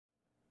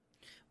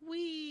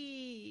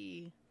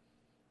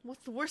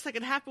What's the worst that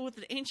could happen with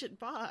an ancient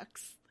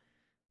box?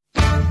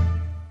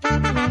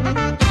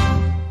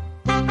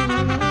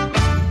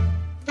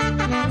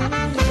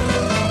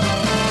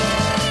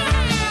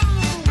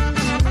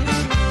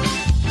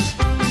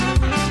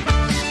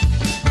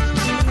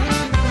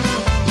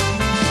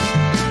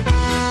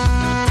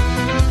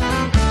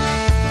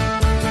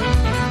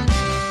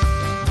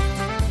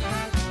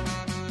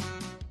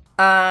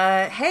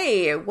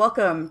 Hey,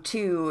 welcome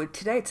to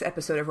tonight's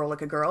episode of Roll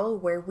Like a Girl,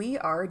 where we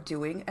are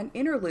doing an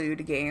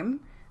interlude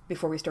game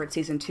before we start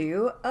Season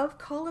 2 of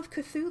Call of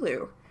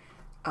Cthulhu.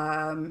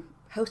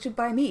 Hosted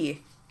by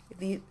me,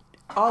 the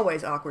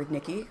always awkward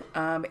Nikki,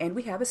 and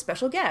we have a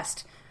special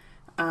guest,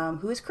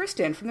 who is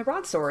Kristen from the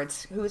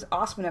Broadswords, who is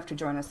awesome enough to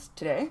join us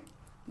today,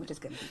 which is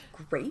going to be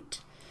great.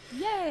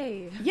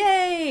 Yay!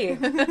 Yay!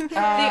 The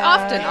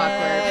often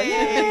awkward.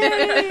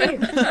 Yay!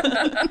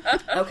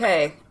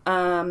 Okay,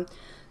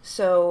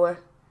 so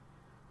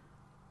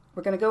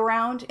we're going to go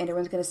around and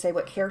everyone's going to say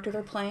what character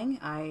they're playing.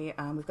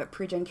 We've got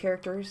pre-gen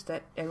characters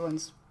that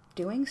everyone's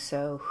doing,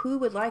 so who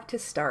would like to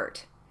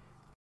start?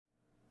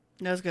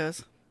 Nose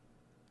goes.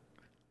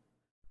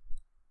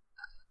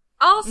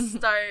 I'll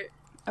start.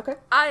 Okay.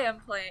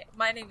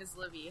 My name is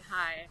Livy.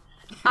 Hi.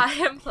 I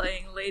am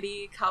playing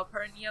Lady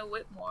Calpurnia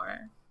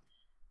Whitmore.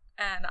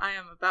 And I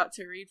am about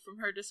to read from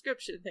her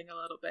description thing a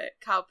little bit.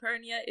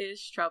 Calpurnia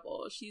is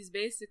trouble. She's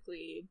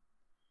basically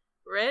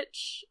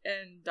rich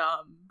and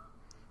dumb.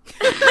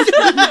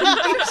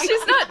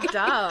 She's not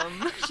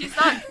dumb. She's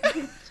not.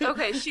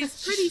 Okay,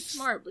 she's pretty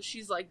smart, but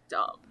she's like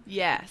dumb.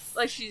 Yes.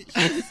 Like she's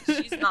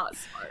not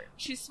smart.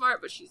 She's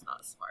smart, but she's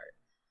not smart.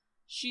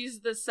 She's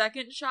the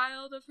second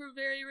child of her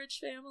very rich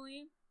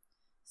family,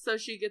 so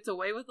she gets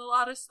away with a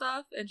lot of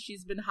stuff, and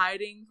she's been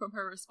hiding from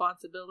her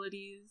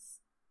responsibilities.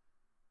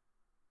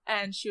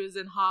 And she was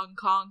in Hong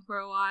Kong for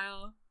a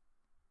while,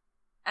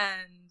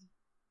 and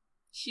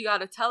she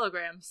got a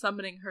telegram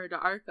summoning her to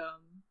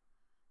Arkham,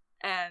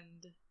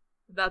 and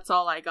that's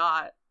all I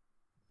got.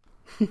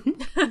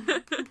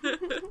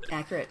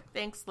 Accurate.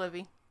 Thanks,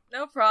 Livy.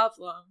 No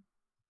problem.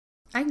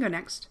 I can go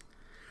next.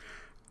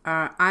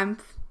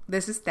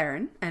 This is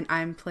Theron, and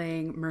I'm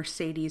playing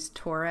Mercedes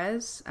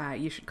Torres.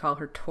 You should call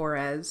her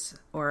Torres,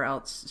 or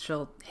else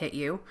she'll hit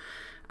you.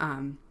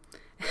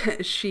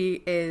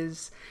 She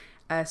is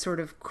a sort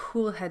of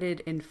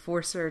cool-headed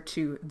enforcer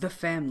to the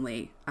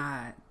family.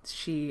 I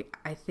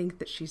think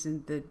that she's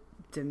in the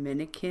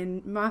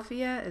Dominican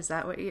Mafia. Is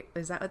that what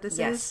this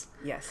is?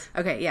 Yes.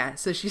 Okay, yeah.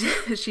 So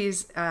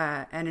she's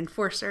an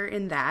enforcer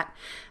in that,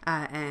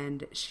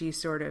 and she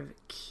sort of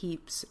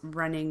keeps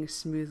running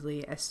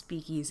smoothly a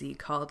speakeasy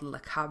called La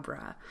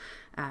Cabra,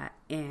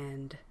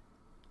 and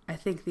I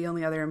think the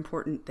only other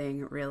important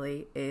thing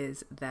really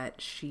is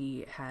that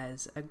she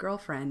has a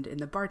girlfriend in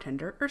the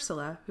bartender,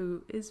 Ursula,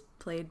 who is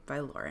played by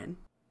Lauren.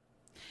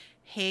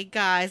 Hey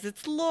guys,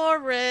 it's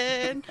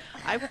Lauren.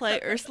 I play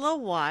Ursula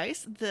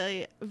Weiss,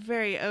 the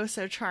very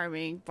so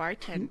charming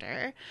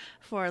bartender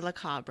for La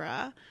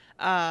Cabra.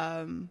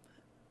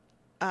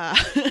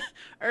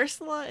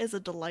 Ursula is a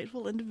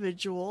delightful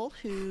individual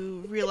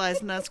who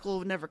realized nun school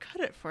would never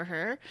cut it for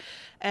her,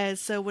 and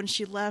so when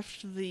she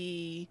left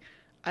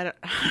I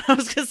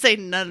was going to say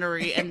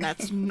nunnery, and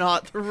that's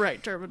not the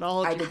right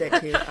terminology. I did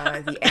that too.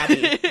 The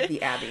Abbey.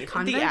 The Abbey.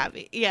 Convent? The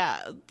Abbey,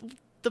 yeah.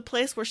 The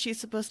place where she's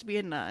supposed to be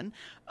a nun.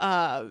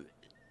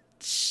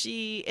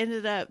 She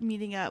ended up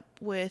meeting up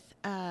with,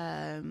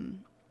 somehow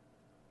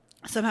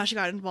she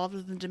got involved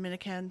with the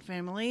Dominican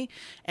family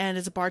and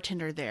is a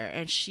bartender there.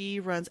 And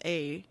she runs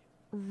a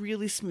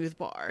really smooth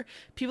bar.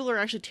 People are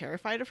actually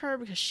terrified of her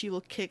because she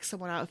will kick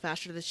someone out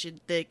faster than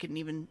they can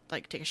even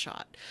take a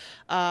shot.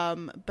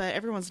 But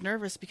everyone's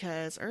nervous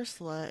because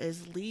Ursula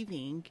is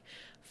leaving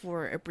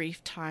for a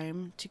brief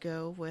time to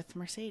go with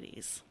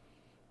Mercedes.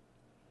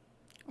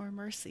 Or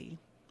Mercy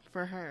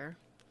for her.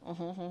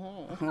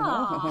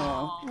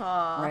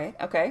 Right.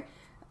 Okay.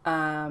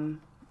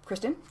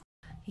 Kristen?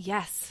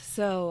 Yes,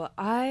 so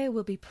I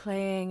will be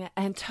playing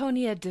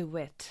Antonia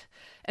DeWitt,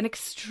 an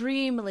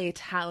extremely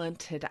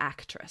talented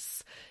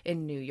actress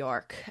in New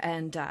York.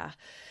 And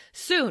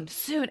soon,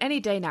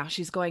 any day now,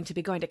 she's going to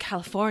be going to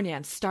California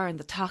and star in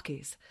the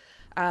talkies.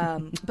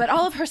 But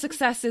all of her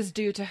success is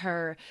due to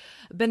her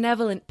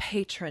benevolent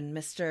patron,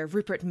 Mr.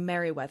 Rupert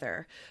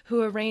Merriweather,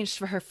 who arranged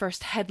for her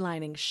first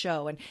headlining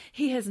show, and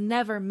he has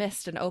never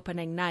missed an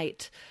opening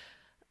night,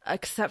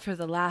 except for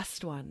the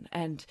last one,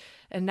 and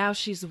now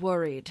she's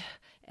worried,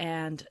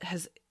 and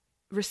has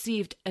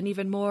received an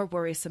even more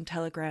worrisome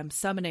telegram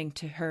summoning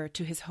her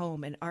to his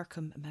home in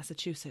Arkham,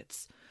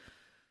 Massachusetts.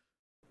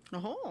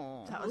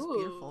 Oh, That was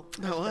beautiful.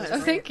 That was. Oh,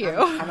 thank you.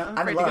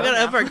 I'm We low.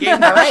 gotta up our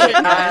game. All right.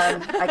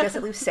 I guess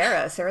it leaves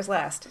Sarah. Sarah's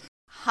last.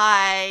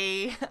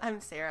 Hi,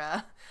 I'm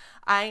Sarah.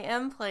 I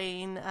am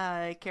playing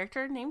a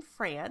character named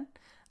Fran.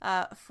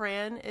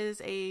 Fran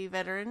is a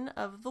veteran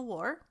of the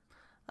war.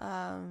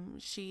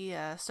 She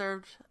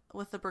served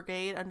with the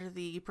brigade under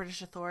the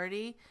British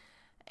authority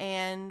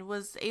and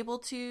was able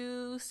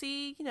to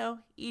see,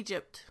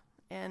 Egypt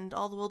and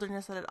all the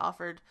wilderness that it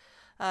offered.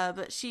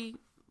 But she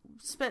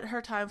spent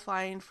her time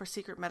flying for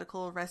secret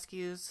medical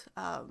rescues,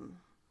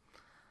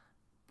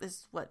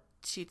 is what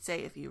she'd say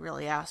if you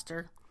really asked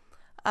her.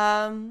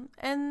 And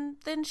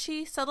then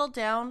she settled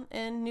down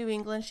in New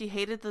England. She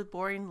hated the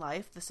boring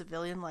life, the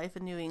civilian life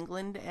in New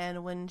England,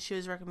 and when she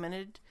was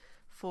recommended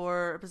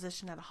for a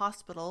position at a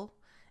hospital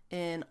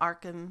in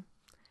Arkham,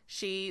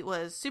 she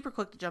was super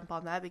quick to jump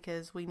on that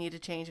because we need a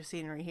change of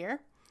scenery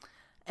here.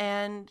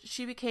 And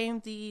she became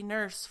the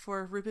nurse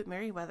for Rupert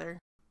Merriweather,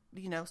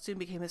 soon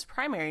became his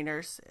primary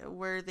nurse,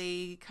 where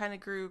they kind of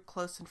grew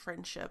close in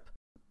friendship.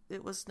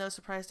 It was no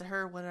surprise to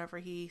her whenever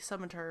he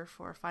summoned her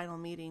for a final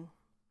meeting.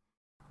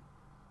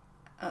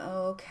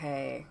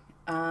 Okay.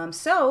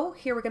 So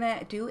here we're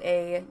gonna do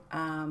we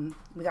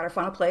got our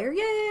final player.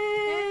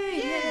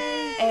 Yay!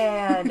 Yay!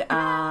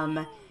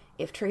 And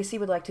if Tracy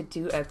would like to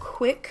do a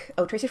quick,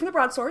 Tracy from the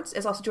Broadswords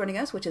is also joining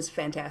us, which is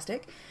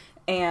fantastic.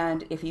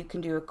 And if you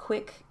can do a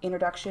quick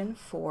introduction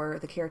for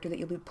the character that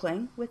you'll be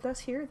playing with us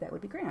here, that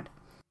would be grand.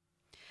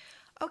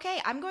 Okay,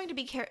 I'm going to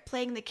be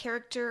playing the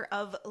character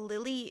of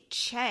Lily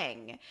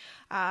Chang.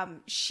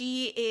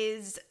 She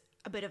is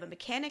a bit of a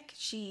mechanic.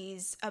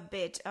 She's a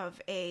bit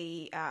of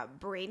a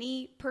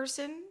brainy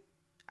person.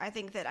 I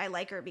think that I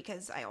like her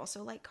because I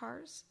also like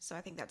cars, so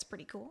I think that's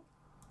pretty cool.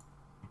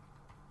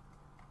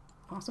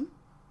 Awesome.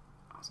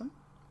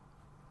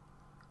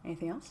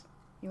 Anything else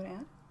you want to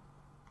add?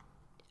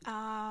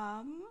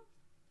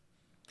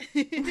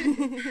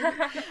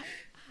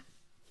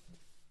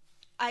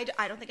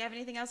 I don't think I have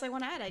anything else I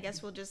want to add. I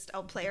guess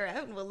I'll play her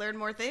out and we'll learn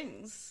more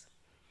things.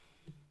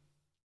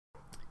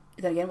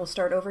 Then again, we'll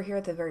start over here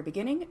at the very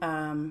beginning.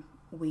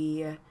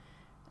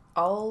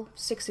 All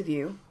 6 of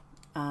you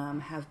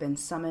have been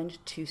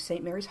summoned to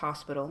St. Mary's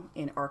Hospital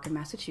in Arkham,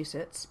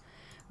 Massachusetts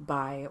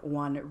by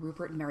one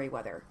Rupert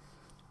Merriweather.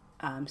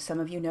 Some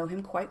of you know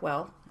him quite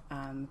well.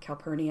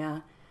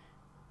 Calpurnia,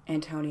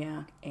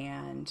 Antonia,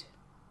 and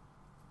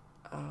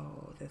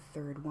the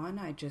third one,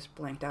 I just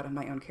blanked out on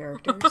my own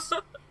characters.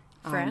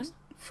 Fran?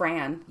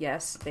 Fran,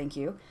 yes, thank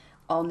you.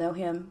 All know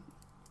him.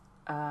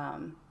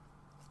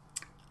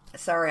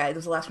 Sorry, it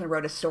was the last one I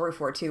wrote a story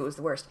for, too. It was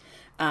the worst.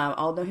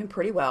 All know him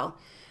pretty well.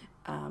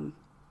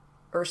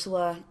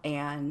 Ursula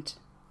and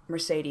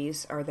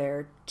Mercedes are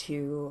there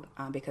to,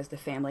 because the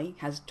family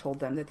has told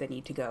them that they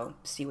need to go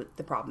see what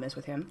the problem is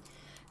with him.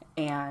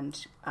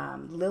 And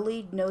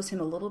Lily knows him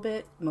a little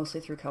bit,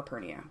 mostly through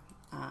Calpurnia.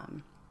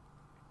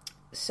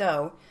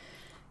 So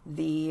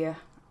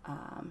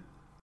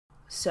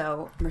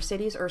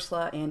Mercedes,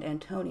 Ursula, and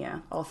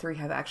Antonia, all 3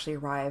 have actually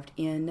arrived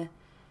in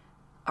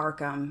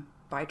Arkham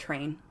by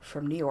train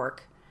from New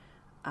York,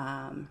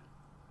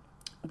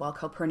 while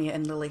Calpurnia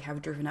and Lily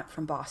have driven up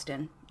from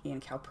Boston in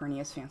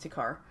Calpurnia's fancy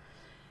car.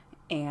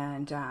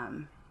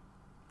 And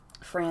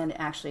Fran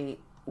actually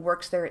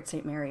works there at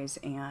St. Mary's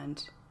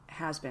and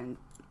has been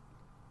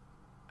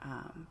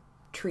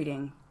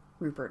treating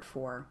Rupert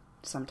for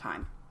some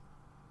time.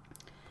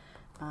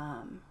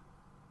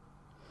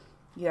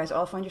 You guys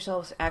all find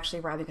yourselves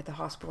actually arriving at the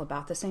hospital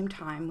about the same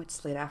time.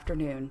 It's late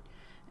afternoon,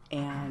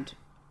 and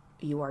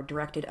you are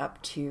directed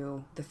up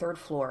to the 3rd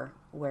floor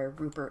where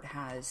Rupert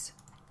has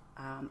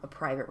a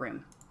private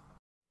room.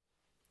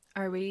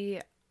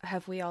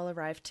 Have we all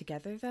arrived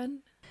together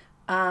then?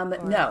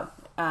 No.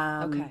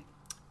 Okay.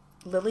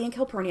 Lily and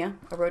Calpurnia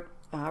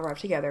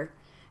arrived together,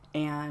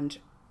 and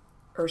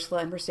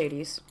Ursula and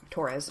Mercedes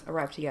Torres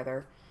arrived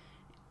together,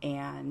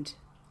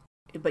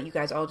 but you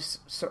guys all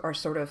just are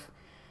sort of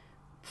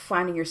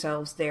finding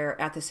yourselves there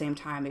at the same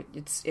time.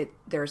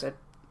 There's a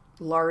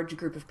large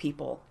group of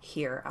people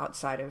here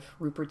outside of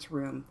Rupert's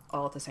room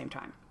all at the same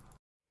time.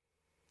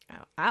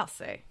 Oh, I'll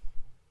say.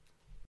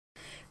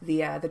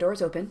 The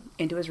doors open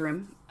into his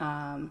room,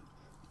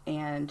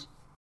 and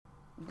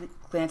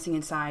glancing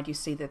inside, you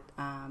see that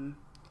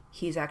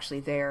he's actually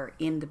there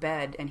in the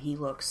bed, and he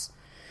looks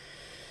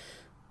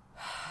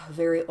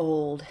very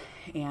old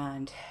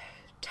and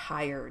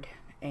tired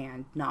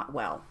and not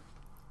well.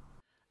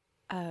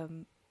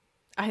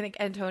 I think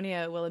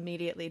Antonia will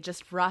immediately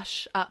just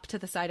rush up to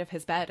the side of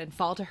his bed and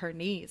fall to her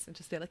knees and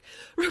just be like,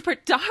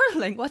 Rupert,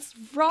 darling, what's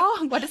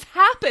wrong? What has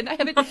happened? I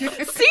haven't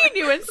seen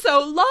you in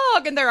so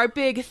long. And there are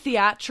big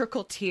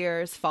theatrical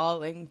tears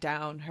falling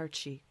down her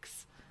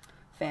cheeks.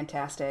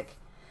 Fantastic.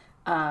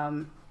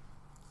 So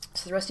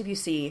the rest of you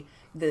see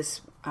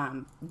this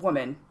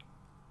woman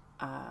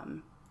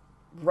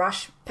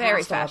rush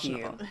past all of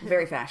you.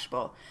 Very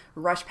fashionable.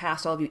 Rush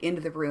past all of you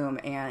into the room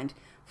and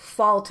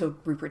fall to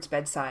Rupert's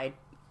bedside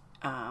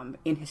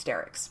in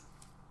hysterics.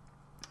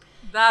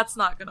 That's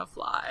not gonna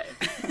fly.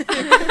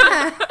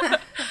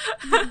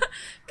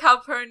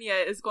 Calpurnia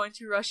is going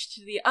to rush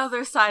to the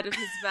other side of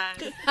his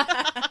bed,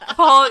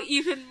 fall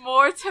even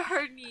more to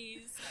her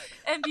knees,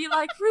 and be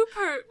like,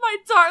 Rupert, my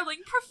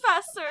darling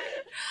professor,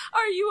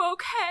 are you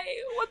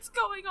okay? What's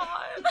going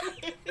on?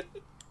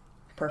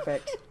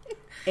 Perfect.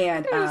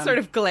 And sort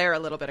of glare a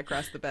little bit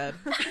across the bed.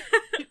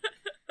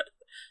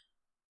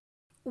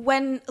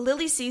 When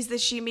Lily sees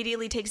this, she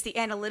immediately takes the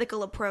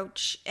analytical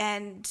approach,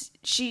 and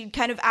she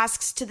kind of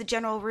asks to the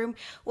general room,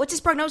 what's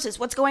his prognosis?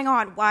 What's going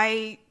on?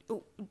 Why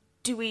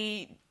do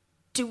we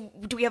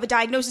have a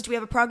diagnosis? Do we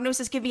have a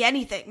prognosis? Give me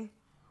anything.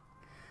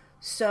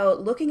 So,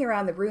 looking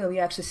around the room, you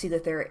actually see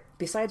that there,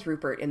 besides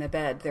Rupert in the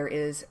bed, there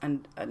is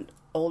an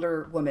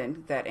older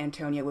woman that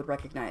Antonia would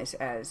recognize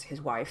as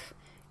his wife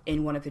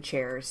in one of the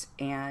chairs,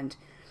 and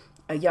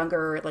a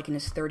younger, like in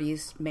his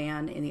 30s,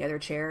 man in the other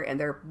chair, and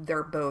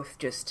they're both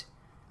just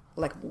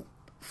like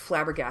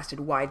flabbergasted,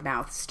 wide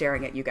mouths,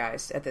 staring at you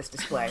guys at this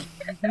display.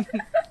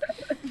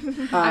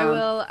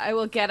 I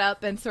will get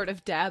up and sort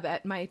of dab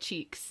at my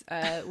cheeks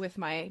with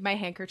my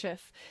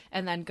handkerchief,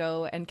 and then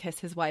go and kiss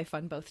his wife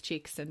on both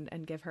cheeks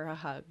and give her a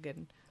hug.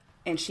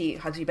 And she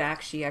hugs you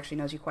back. She actually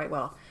knows you quite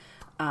well.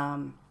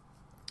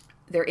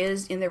 There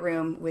is in the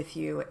room with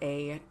you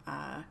a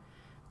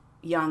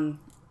young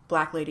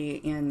black lady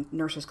in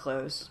nurse's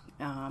clothes,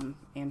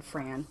 and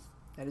Fran,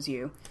 that is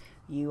you.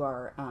 You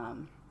are,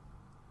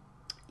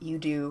 you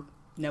do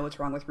know what's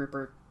wrong with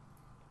Rupert.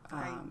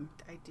 I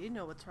do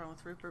know what's wrong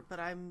with Rupert, but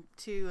I'm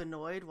too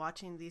annoyed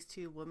watching these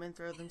two women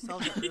throw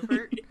themselves at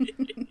Rupert.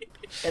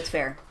 That's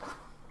fair.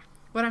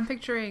 What I'm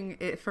picturing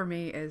for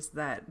me is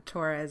that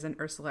Torres and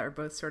Ursula are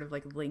both sort of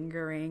like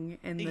lingering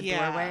in the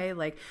doorway.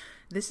 Like,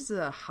 this is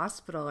a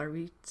hospital. Are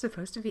we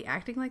supposed to be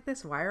acting like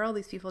this? Why are all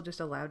these people just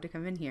allowed to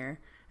come in here?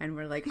 And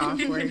we're like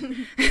awkward.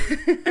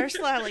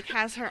 Ursula like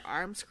has her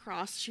arms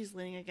crossed. She's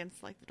leaning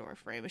against like the door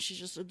frame, and she's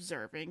just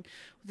observing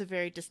with a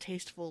very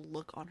distasteful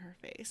look on her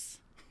face.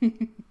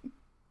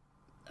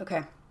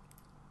 Okay.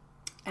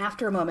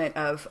 After a moment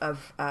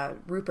of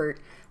Rupert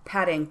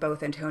patting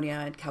both Antonia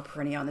and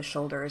Calpurnia on the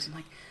shoulders and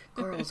like,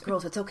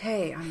 girls, it's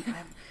okay.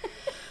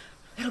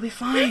 It'll be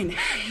fine.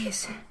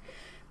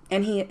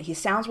 And he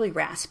sounds really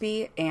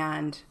raspy,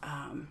 and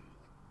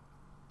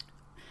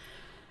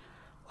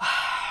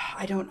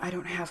I don't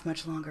have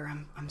much longer.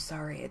 I'm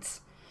sorry.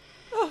 It's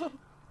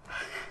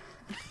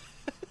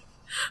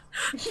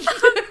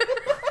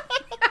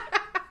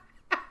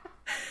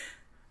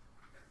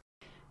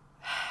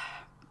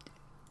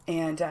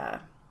and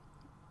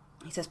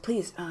he says,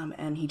 please,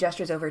 and he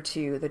gestures over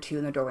to the two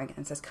in the doorway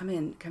and says, come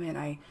in.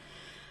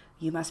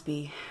 You must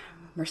be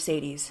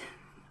Mercedes.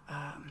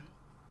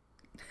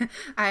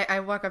 I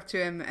walk up to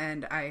him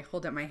and I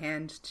hold up my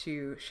hand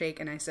to shake,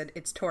 and I said,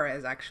 it's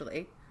Torres,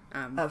 actually.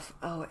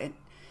 And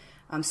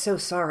I'm so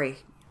sorry.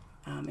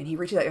 And he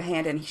reaches out your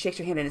hand and he shakes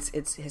your hand, and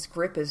it's his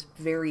grip is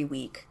very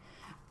weak.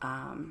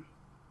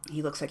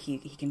 He looks like he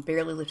can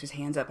barely lift his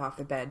hands up off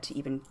the bed to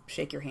even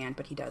shake your hand,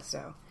 but he does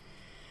so.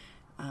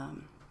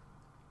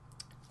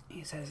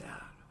 He says,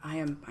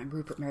 I'm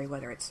Rupert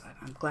Merriweather.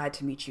 I'm glad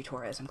to meet you,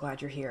 Torres. I'm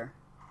glad you're here.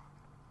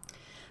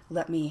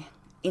 Let me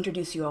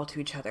introduce you all to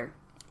each other.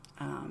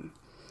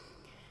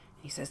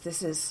 He says,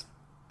 this is,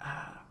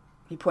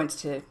 he points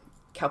to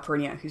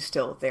Calpurnia, who's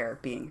still there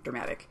being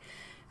dramatic.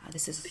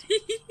 This is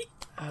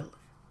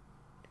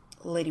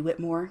Lady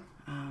Whitmore.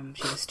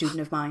 She's a student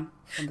of mine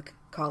from the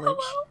college.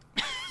 Hello.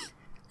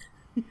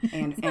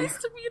 And Nice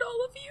to meet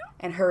all of you.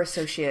 And her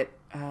associate,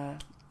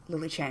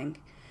 Lily Chang.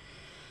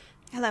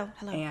 Hello.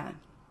 And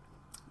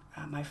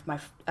my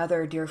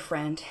other dear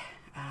friend,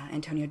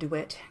 Antonia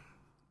DeWitt.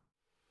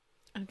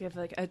 I'll give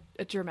like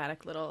a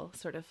dramatic little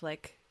sort of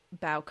like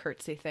bow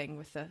curtsy thing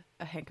with a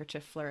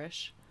handkerchief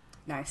flourish.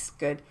 Nice,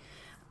 good.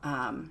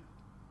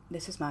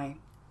 This is my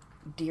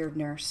dear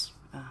nurse,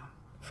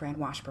 Fran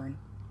Washburn.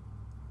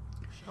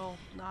 She'll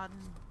nod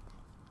and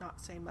not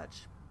say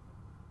much.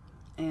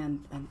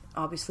 And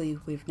obviously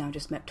we've now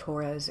just met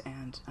Torres,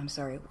 and I'm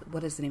sorry,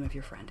 what is the name of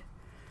your friend?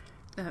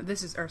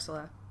 This is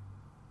Ursula.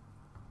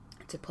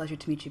 It's a pleasure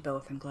to meet you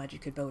both. I'm glad you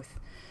could both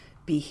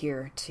be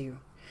here to...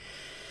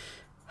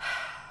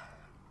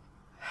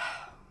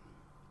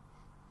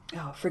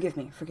 Oh, forgive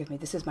me.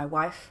 This is my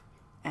wife,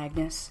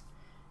 Agnes,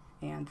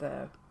 and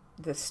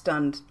the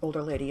stunned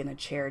older lady in the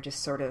chair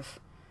just sort of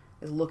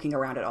is looking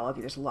around at all of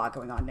you. There's a lot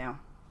going on now.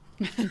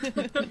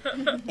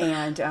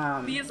 And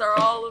these are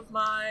all of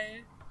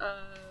my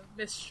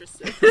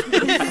mistresses.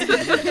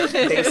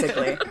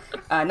 Basically.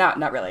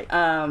 Not really.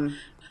 And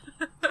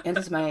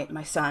this is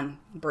my son,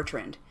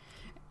 Bertrand.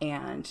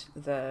 And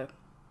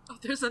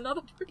there's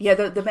another person. Yeah,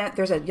 the man,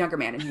 there's a younger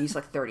man, and he's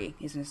like 30.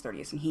 He's in his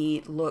 30s, and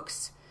he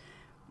looks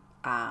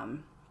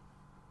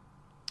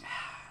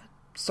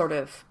sort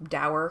of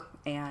dour,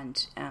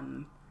 and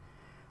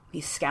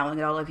he's scowling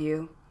at all of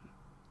you,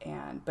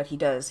 but he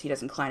does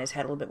incline his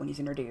head a little bit when he's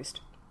introduced.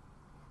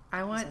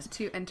 I want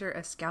to enter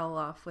a scowl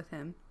off with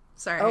him.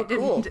 Sorry, oh,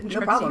 cool.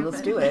 No problem.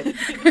 Let's do it. Do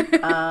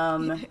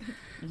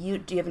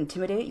you have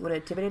intimidate? You want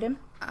to intimidate him?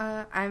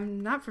 I'm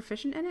not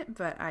proficient in it,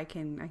 but I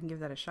can give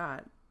that a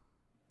shot.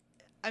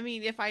 I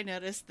mean, if I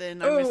notice,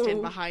 then I'm going to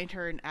stand behind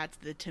her and add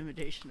to the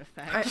intimidation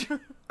effect.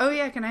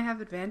 Yeah, can I have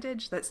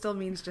advantage? That still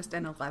means just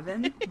an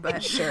 11,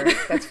 but... Sure,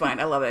 that's fine.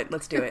 I love it.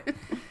 Let's do it.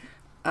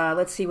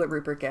 Let's see what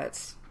Rupert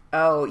gets.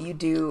 Oh, you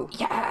do...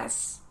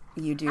 Yes!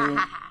 You do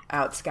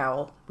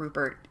outscowl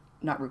Rupert.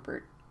 Not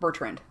Rupert.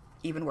 Bertrand.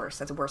 Even worse.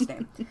 That's a worse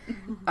name.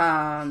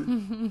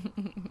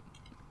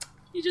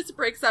 He just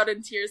breaks out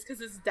in tears because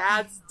his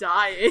dad's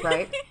dying.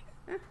 Right?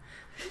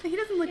 He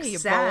doesn't look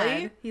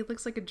sad. He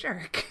looks like a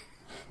jerk.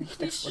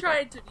 He's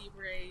trying to be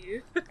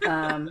brave.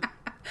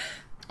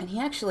 And he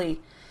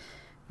actually,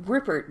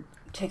 Rupert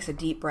takes a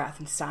deep breath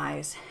and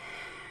sighs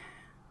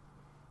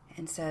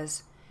and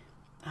says,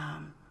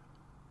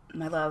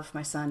 my love,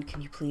 my son,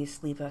 can you please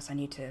leave us? I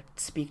need to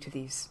speak to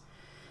these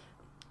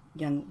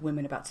young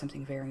women about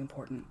something very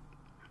important.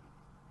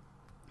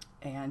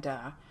 And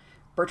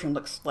Bertrand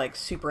looks like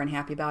super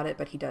unhappy about it,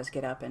 but he does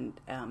get up and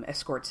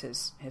escorts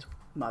his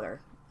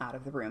mother out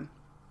of the room.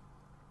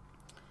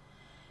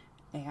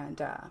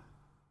 And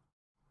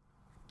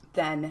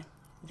then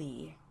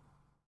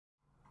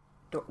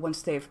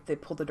once they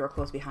pulled the door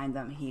closed behind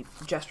them, he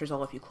gestures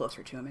all of you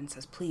closer to him and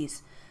says,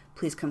 please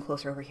come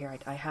closer over here.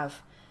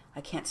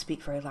 I can't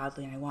speak very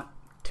loudly, and I want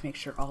to make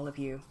sure all of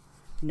you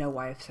know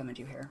why I've summoned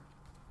you here.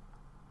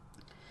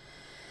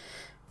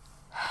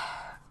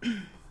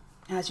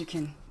 As you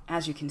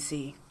can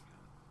see,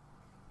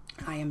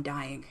 I am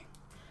dying,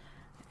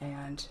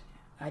 and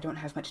I don't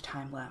have much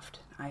time left.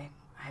 I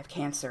have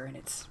cancer, and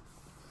it's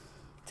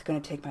going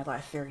to take my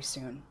life very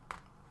soon.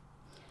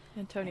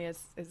 Antonia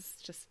is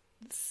just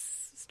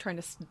trying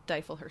to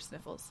stifle her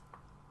sniffles.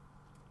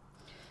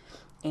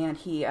 And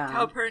he...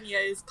 Calpurnia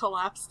is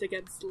collapsed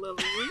against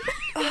Lily.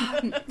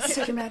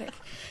 So dramatic.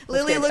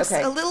 Lily looks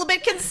a little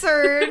bit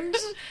concerned,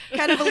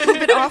 kind of a little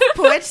bit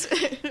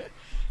off-put.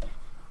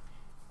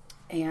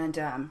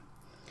 And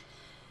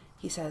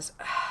he says,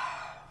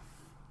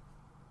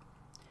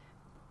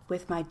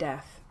 with my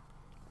death,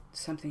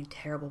 something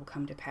terrible will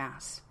come to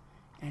pass,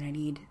 and I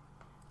need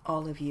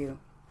all of you,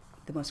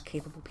 the most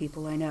capable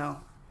people I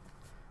know,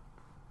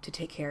 to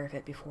take care of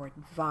it before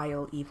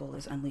vile evil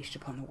is unleashed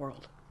upon the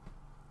world.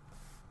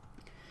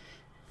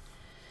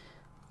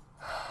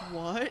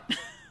 What?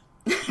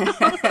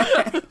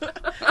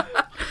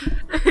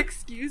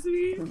 Excuse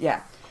me?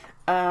 Yeah.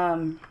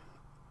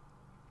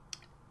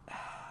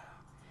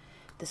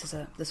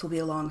 This will be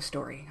a long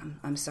story.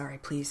 I'm sorry.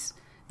 Please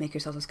make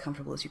yourself as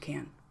comfortable as you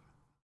can.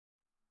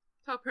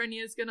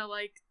 Calpurnia is gonna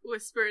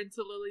whisper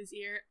into Lily's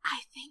ear,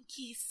 I think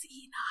he's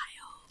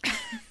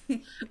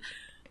senile.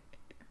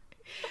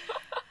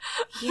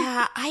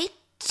 Yeah, I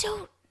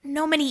don't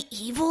know many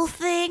evil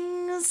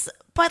things,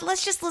 but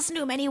let's just listen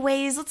to him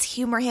anyways. Let's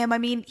humor him. I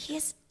mean, he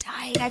is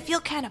dying. I feel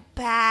kind of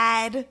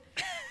bad.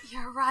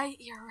 You're right.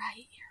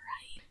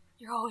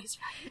 You're always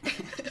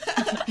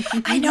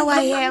right. I know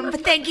I am,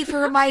 but thank you for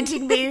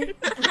reminding me.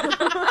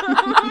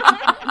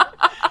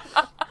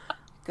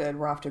 Good,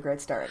 we're off to a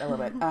great start. I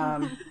love it.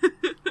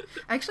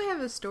 I actually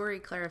have a story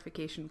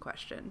clarification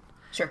question.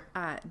 Sure.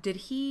 Did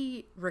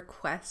he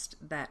request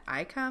that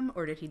I come,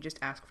 or did he just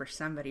ask for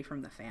somebody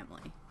from the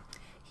family?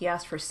 He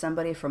asked for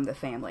somebody from the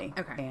family.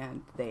 Okay.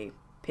 And they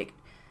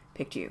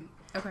picked you.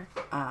 Okay.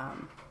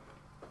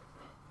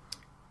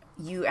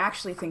 You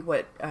actually think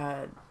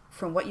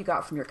from what you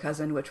got from your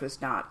cousin, which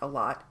was not a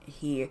lot,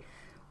 he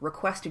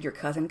requested your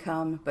cousin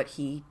come, but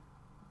he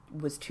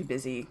was too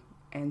busy,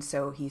 and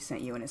so he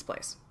sent you in his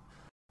place.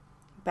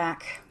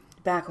 Back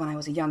when I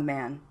was a young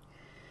man,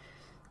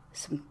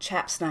 some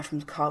chaps and I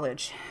from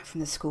college, from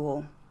the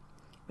school,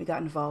 we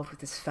got involved with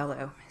this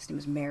fellow. His name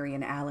was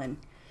Marion Allen.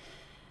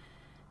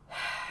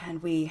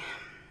 And we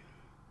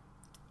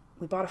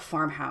bought a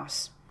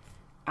farmhouse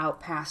out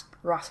past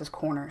Ross's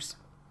Corners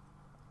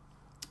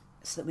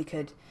so that we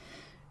could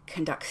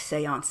conduct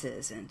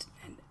seances and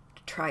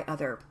try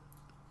other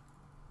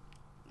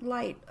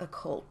light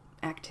occult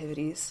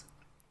activities.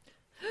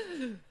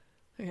 I'm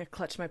gonna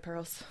clutch my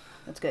pearls.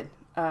 That's good.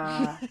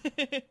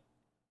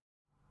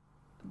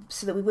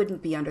 So that we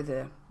wouldn't be under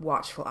the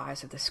watchful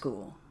eyes of the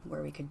school,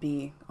 where we could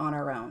be on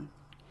our own.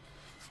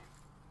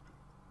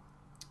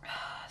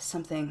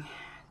 Something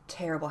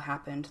terrible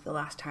happened the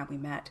last time we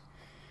met,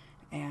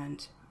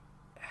 and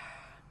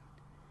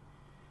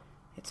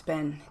it's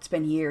been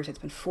years. It's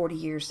been 40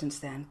 years since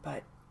then,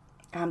 but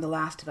I'm the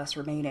last of us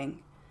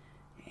remaining,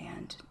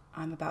 and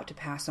I'm about to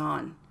pass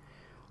on.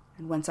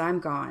 And once I'm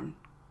gone,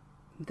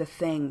 the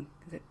thing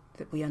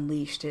that we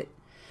unleashed,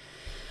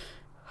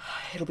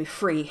 it'll be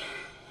free.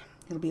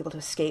 It'll be able to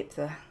escape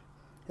the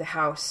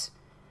house,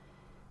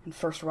 and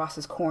first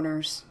Ross's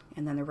Corners,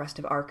 and then the rest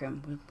of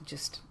Arkham will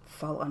just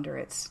fall under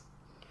its.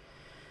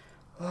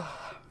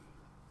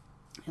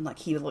 And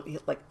he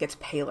gets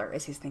paler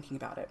as he's thinking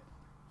about it.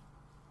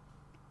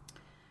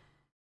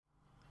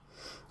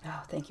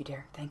 Oh, thank you,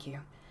 dear. Thank you.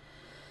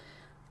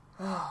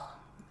 Oh,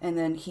 and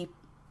then he.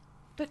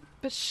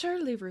 But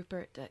surely,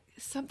 Rupert,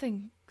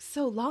 something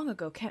so long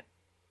ago can't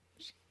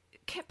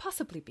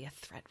possibly be a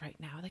threat right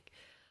now.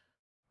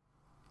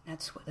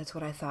 That's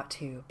what I thought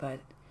too. But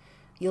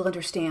you'll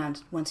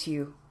understand once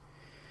you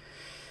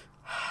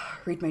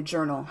read my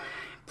journal.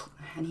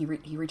 And he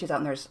reaches out,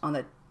 and there's on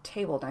the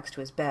table next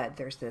to his bed,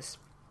 there's this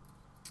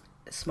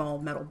small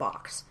metal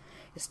box.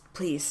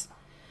 Please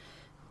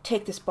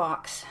take this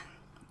box,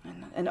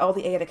 and all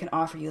the aid I can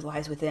offer you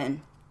lies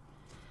within.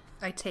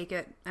 I take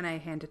it and I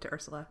hand it to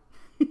Ursula.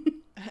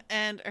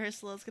 And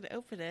Ursula's going to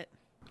open it.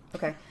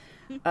 Okay.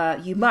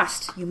 You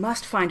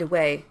must find a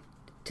way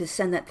to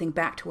send that thing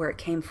back to where it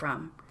came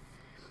from.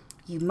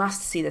 You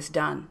must see this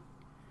done.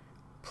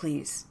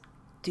 Please.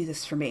 do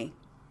this for me.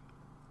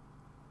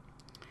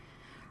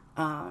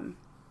 And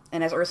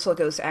as Ursula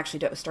goes to actually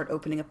to start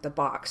opening up the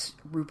box,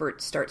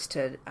 Rupert starts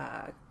to,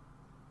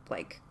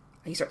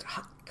 he starts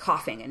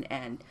coughing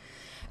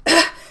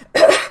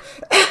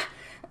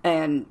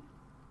and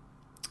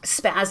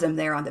spasm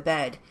there on the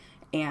bed.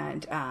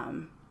 And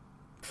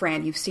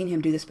Fran, you've seen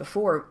him do this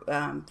before,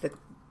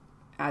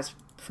 as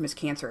from his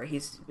cancer,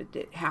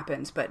 it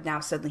happens, but now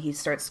suddenly he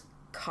starts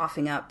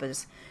coughing up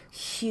this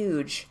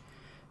huge,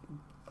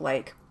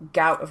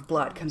 gout of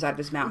blood comes out of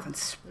his mouth and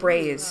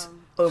sprays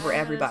over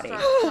everybody.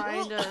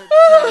 Trying to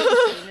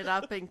clean it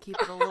up and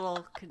keep it a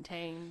little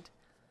contained.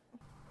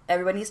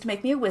 Everybody needs to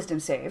make me a wisdom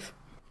save.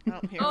 Oh,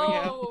 here we go.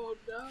 Oh,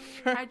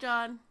 no. Hi,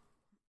 John.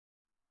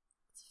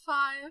 It's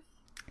 5.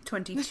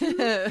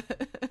 22.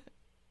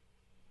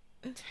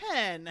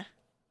 10.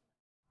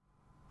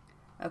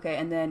 Okay,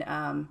 and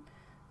then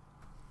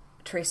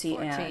Tracy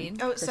 14.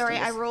 and Oh, sorry, I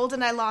Christy's. rolled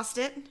and I lost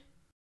it.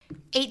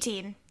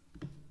 18.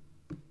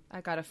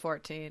 I got a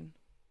 14.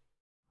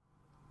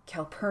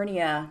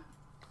 Calpurnia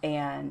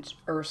and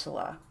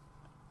Ursula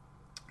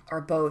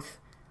are both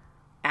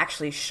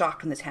actually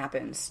shocked when this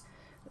happens.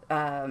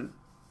 The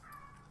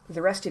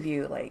rest of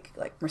you, like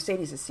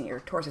Mercedes has seen, or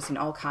Taurus has seen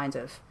all kinds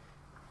of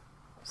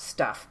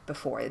stuff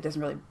before. It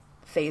doesn't really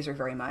phase her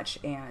very much.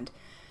 And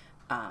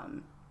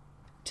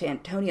to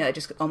Antonia, it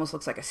just almost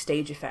looks like a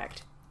stage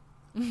effect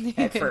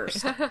at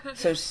first.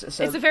 So It's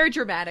a very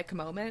dramatic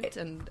moment,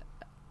 and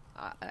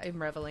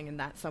I'm reveling in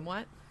that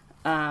somewhat.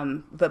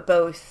 But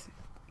both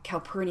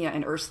Calpurnia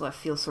and Ursula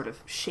feel sort of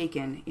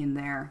shaken in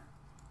their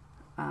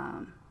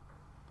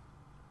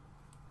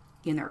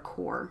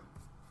core.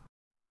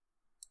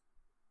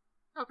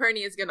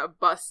 Calpurnia is gonna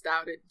bust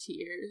out in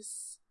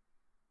tears.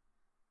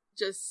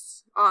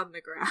 Just on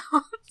the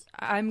ground.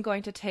 I'm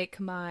going to take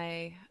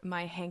my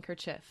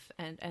handkerchief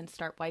and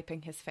start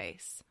wiping his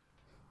face.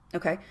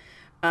 Okay.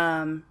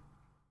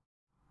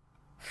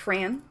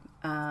 Fran,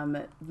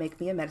 make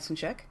me a medicine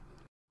check.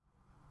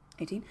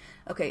 18.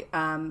 Okay.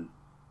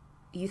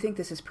 You think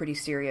this is pretty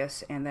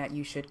serious and that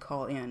you should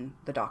call in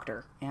the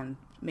doctor and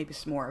maybe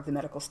some more of the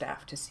medical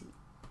staff to see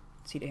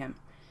to him.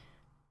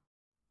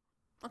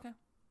 Okay.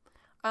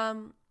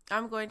 I'm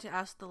going to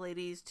ask the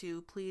ladies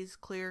to please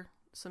clear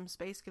some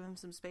space, give him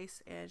some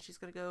space, and she's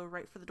going to go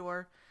right for the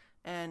door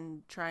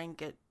and try and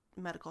get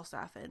medical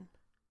staff in.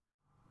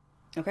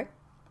 Okay.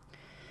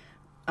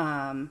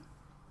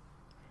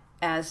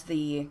 As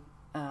the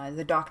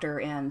doctor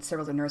and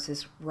several of the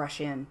nurses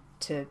rush in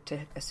to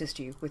assist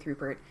you with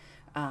Rupert,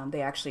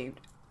 they actually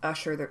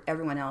usher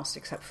everyone else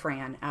except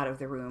Fran out of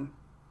the room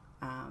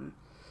and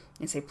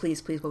say,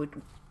 please, we'll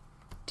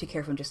take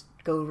care of him. Just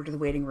go over to the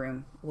waiting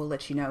room. We'll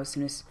let you know as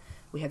soon as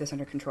we have this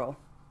under control.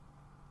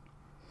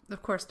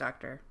 Of course,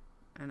 Doctor.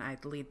 And I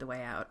lead the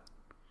way out.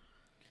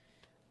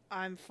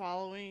 I'm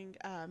following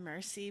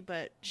Mercy,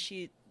 but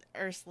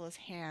Ursula's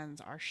hands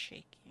are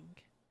shaking.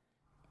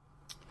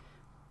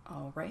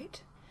 All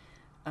right.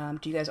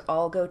 Do you guys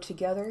all go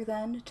together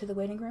then to the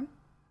waiting room?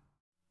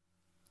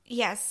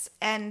 Yes,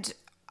 and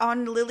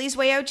on Lily's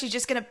way out, she's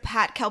just going to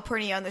pat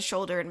Calpurnia on the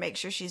shoulder and make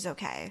sure she's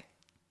okay.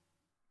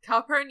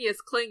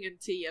 Calpurnia's clinging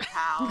to you,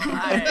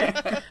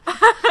 pal.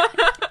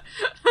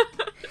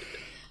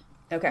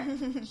 Okay.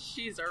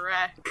 She's a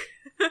wreck.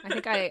 I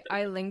think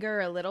I linger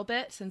a little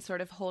bit and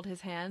sort of hold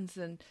his hands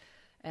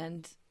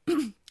and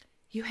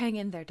you hang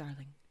in there,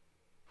 darling.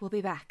 We'll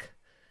be back.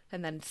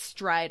 And then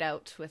stride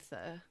out with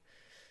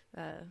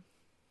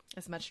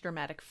as much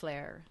dramatic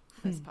flair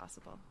as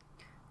possible.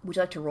 Would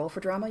you like to roll for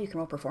drama? You can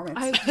roll performance.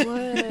 I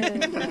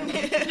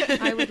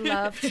would. I would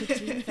love to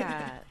do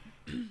that.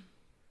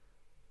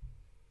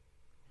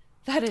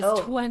 That is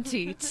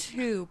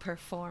 22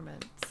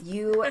 performance.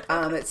 You,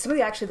 some of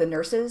the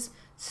nurses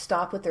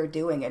stop what they're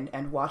doing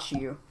and watch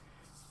you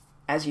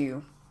as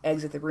you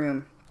exit the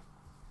room.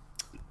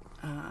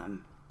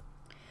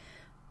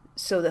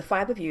 So the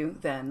 5 of you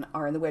then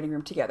are in the waiting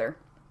room together,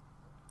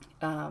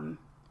 a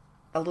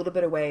little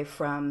bit away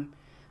from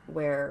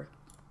where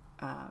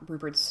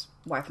Rupert's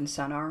wife and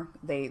son are.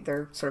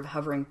 They're sort of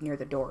hovering near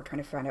the door,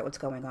 trying to find out what's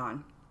going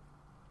on.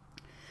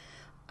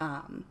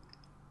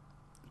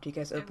 Do you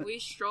guys open? And we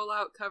stroll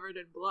out covered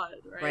in blood,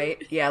 right?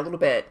 Right? Yeah, a little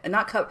bit. And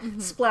not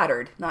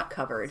splattered, not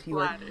covered. You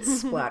were Splattered.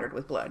 splattered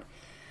with blood.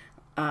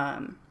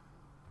 Do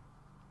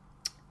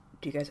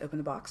you guys open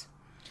the box?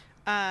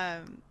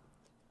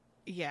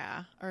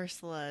 Yeah,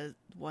 Ursula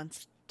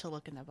wants to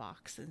look in the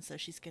box, and so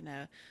she's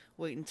gonna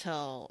wait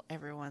until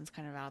everyone's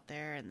kind of out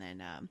there, and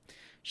then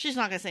she's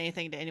not gonna say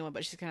anything to anyone,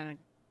 but she's gonna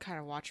kind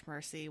of watch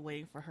Mercy,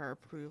 waiting for her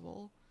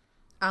approval,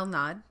 I'll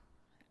nod.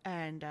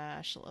 and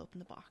she'll open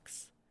the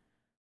box.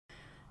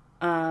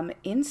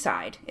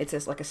 Inside,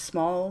 it's like a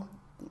small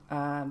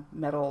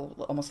metal,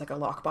 almost like a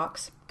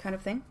lockbox kind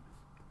of thing.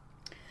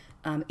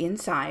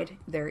 Inside,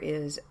 there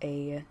is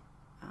a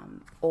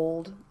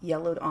old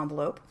yellowed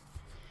envelope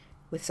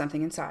with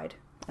something inside,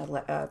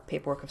 a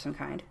paperwork of some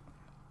kind.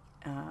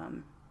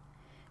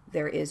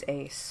 There is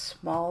a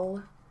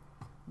small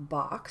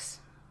box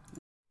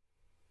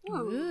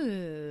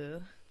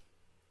Ooh.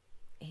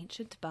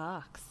 Ancient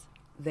box.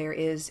 there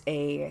is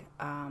a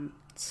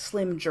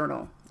slim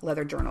journal,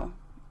 leather journal.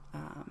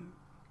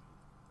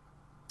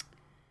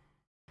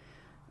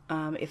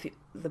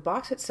 The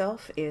box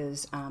itself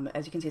is,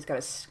 as you can see, it's got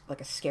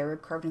a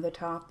scarab carved into the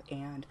top,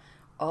 and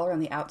all around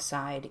the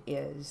outside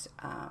is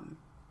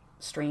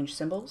strange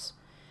symbols.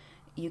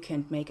 You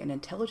can make an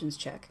intelligence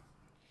check.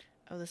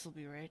 Oh, this will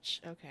be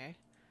rich. Okay.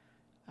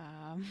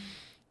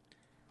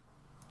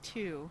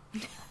 2.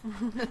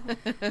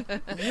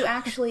 You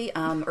actually,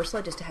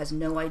 Ursula just has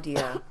no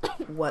idea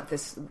what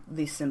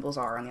these symbols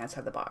are on the outside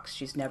of the box.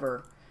 She's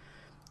never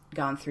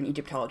gone through an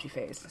Egyptology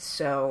phase.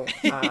 So,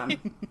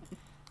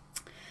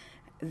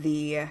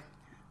 the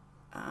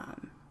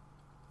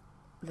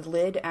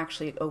lid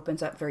actually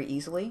opens up very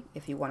easily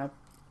if you want to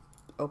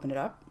open it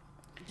up.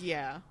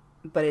 Yeah.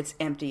 But it's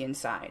empty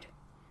inside.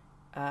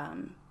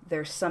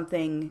 There's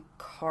something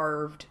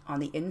carved on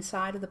the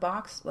inside of the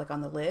box, like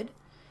on the lid,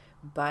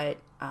 but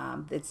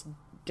it's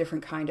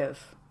different kind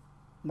of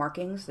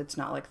markings. It's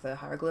not like the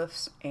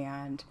hieroglyphs,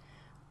 and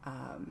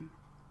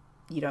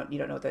you don't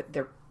know that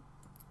they're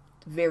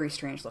very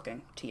strange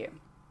looking to you.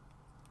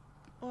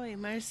 Oi,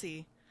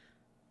 Mercy.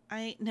 I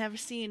ain't never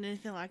seen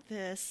anything like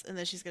this. And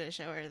then she's gonna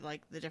show her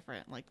like the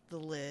different, like the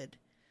lid.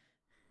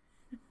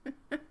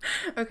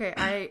 Okay,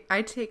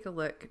 I take a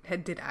look.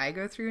 Did I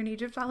go through an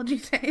Egyptology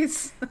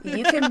phase?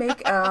 You can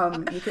make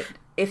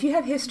if you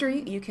have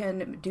history, you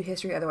can do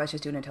history. Otherwise,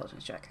 just do an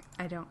intelligence check.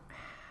 I don't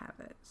have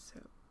it, so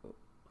let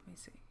me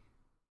see.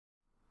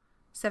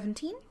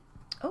 17?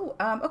 Oh,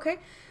 okay.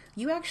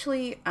 You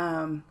actually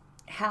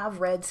have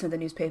read some of the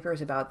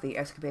newspapers about the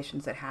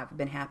excavations that have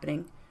been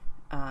happening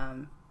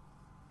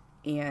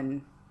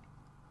in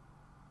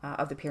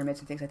of the pyramids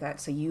and things like that.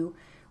 So you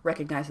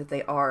recognize that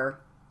they are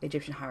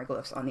Egyptian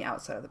hieroglyphs on the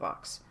outside of the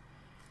box.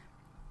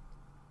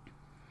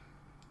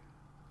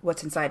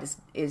 What's inside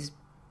is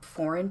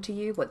foreign to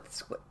you,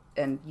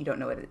 and you don't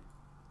know what it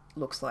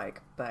looks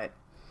like, but...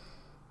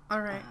 All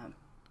right,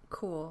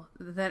 cool.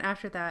 Then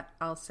after that,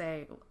 I'll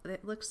say,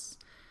 it looks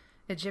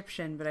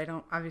Egyptian, but I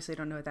obviously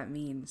don't know what that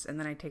means, and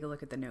then I take a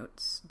look at the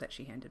notes that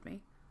she handed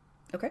me.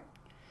 Okay.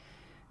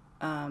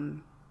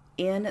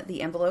 In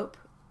the envelope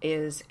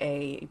is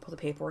you pull the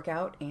paperwork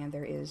out, and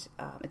there is,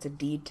 it's a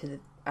deed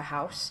to a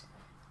house.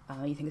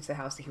 You think it's the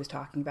house that he was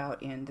talking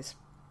about in this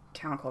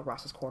town called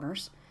Ross's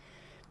Corners.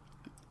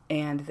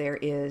 And there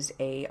is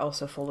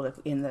also folded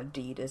up in the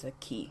deed is a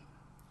key.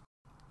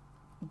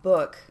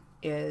 Book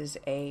is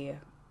you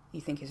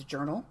think his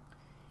journal.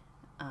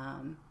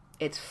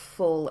 It's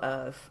full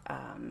of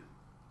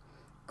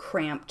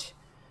cramped,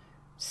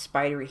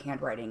 spidery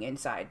handwriting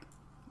inside.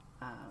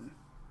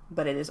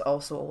 But it is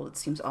also old. It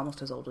seems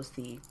almost as old as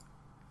the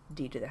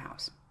deed to the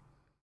house.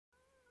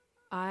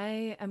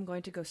 I am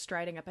going to go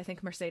striding up. I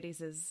think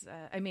Mercedes is,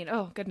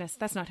 oh goodness,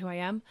 that's not who I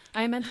am.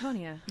 I am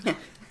Antonia.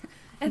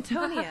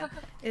 Antonia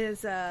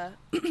is done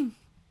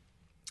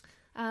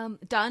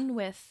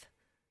with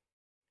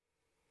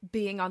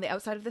being on the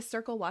outside of this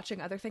circle,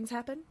 watching other things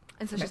happen.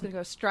 And so she's going to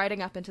go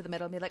striding up into the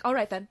middle and be like, all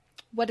right then,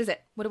 what is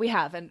it? What do we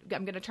have? And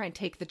I'm going to try and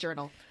take the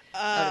journal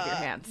out of your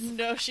hands.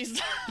 No, she's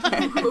not.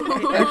 I think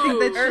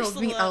that there'll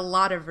be a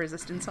lot of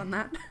resistance on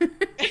that.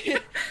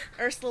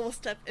 Ursula will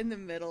step in the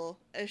middle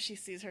if she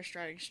sees her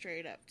striding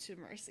straight up to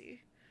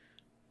Mercy.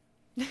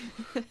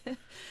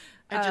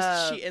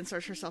 And she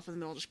inserts herself in the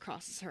middle, just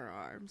crosses her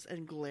arms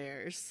and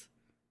glares.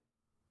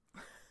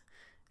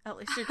 At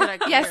least you're good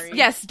at Yes, glaring.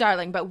 yes,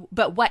 darling,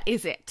 but what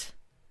is it?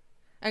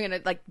 I'm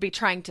going to be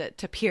trying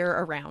to peer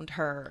around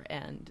her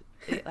and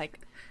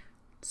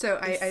So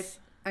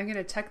I'm going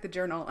to tuck the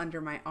journal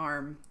under my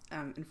arm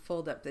and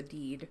fold up the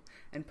deed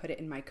and put it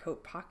in my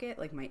coat pocket,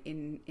 like my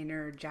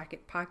inner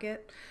jacket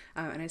pocket.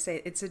 And I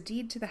say, it's a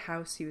deed to the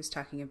house he was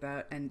talking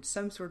about and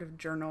some sort of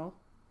journal.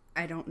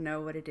 I don't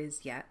know what it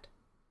is yet.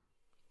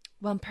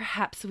 Well,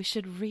 perhaps we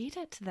should read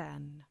it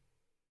then.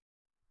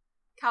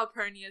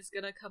 Calpurnia's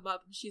gonna come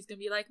up and she's gonna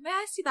be like, may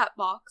I see that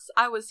box?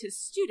 I was his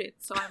student,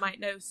 so I might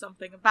know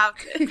something about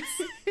it.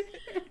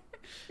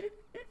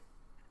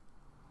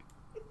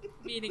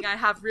 Meaning I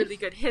have really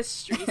good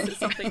history, so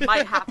something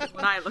might happen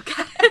when I look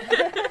at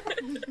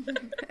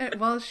it.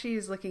 While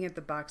she's looking at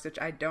the box, which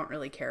I don't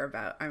really care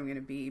about, I'm going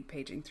to be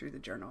paging through the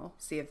journal,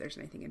 see if there's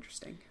anything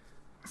interesting.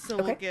 So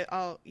we'll get,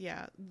 do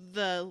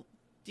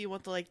you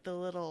want the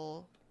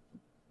little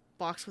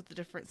box with the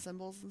different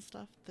symbols and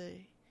stuff?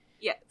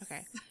 Yes.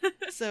 Okay.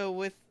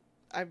 So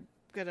I'm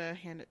gonna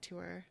hand it to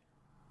her.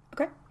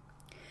 Okay.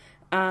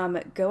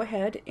 Go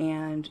ahead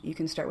and you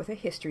can start with a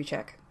history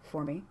check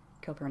for me,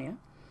 Calpurnia.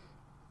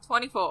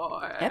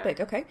 24. Epic.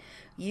 Okay.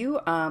 You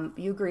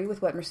agree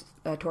with what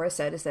Tora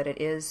said, is that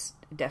it is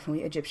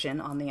definitely Egyptian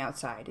on the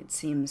outside. It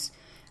seems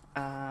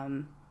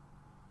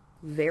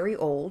very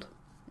old.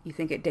 You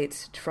think it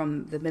dates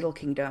from the Middle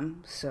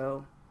Kingdom,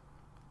 so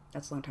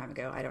that's a long time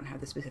ago. I don't have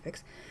the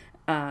specifics.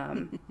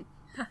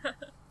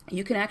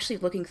 You can actually,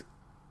 looking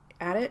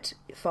at it,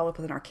 follow up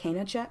with an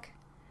Arcana check,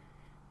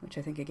 which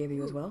I think I gave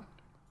you as well.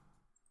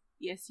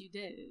 Yes, you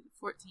did.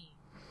 14.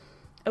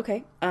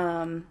 Okay.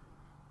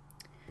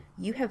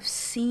 You have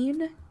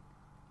seen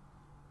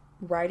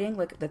writing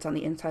like that's on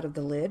the inside of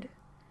the lid,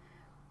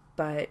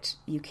 but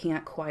you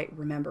can't quite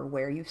remember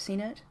where you've seen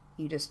it.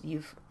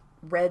 You've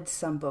read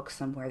some book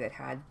somewhere that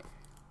had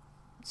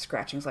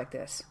scratchings like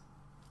this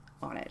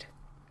on it.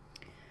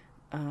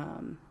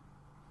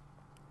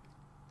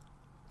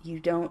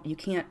 You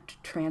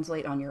can't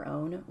translate on your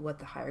own what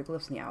the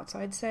hieroglyphs on the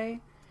outside say,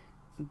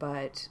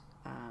 but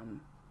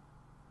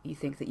you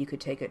think that you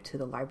could take it to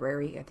the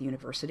library at the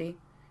university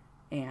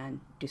and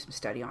do some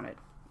study on it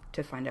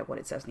to find out what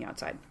it says on the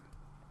outside.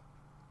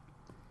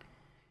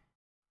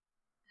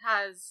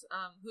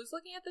 Who's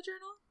looking at the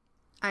journal?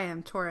 I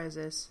am. Torres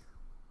is.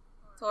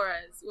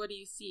 Torres, what do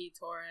you see,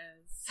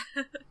 Torres?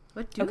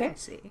 What do I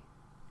see?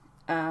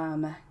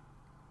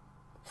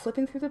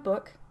 Flipping through the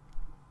book,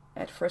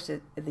 at first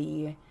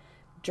the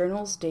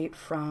journals date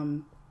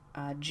from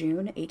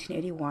June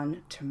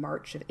 1881 to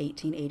March of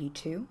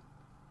 1882.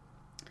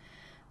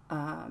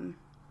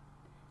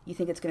 You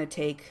think it's going to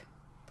take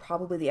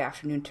probably the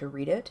afternoon to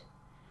read it.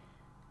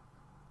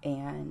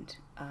 And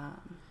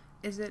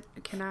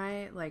can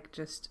I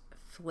just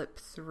flip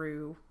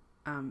through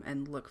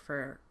and look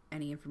for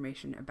any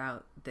information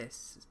about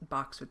this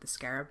box with the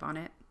scarab on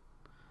it?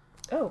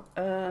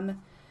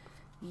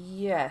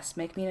 Yes.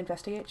 Make me an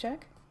investigate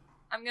check.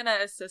 I'm gonna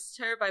assist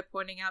her by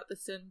pointing out the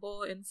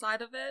symbol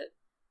inside of it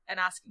and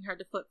asking her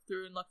to flip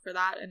through and look for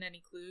that and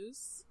any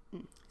clues.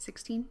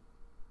 16.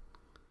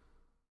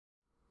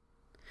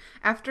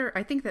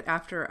 I think that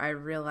after I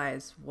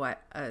realize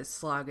what a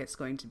slog it's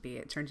going to be,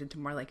 it turns into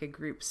more like a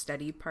group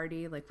study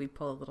party. Like we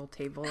pull a little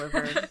table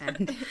over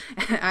and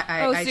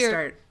I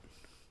start.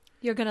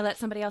 You're going to let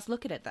somebody else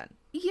look at it then?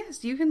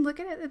 Yes, you can look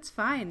at it. It's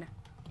fine.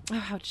 Oh,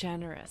 how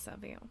generous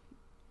of you.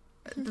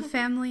 The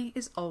family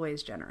is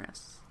always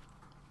generous.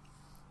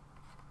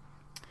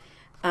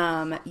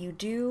 You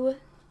do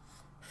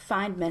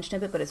find mention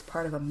of it, but it's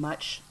part of a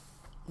much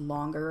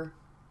longer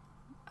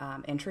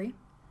entry.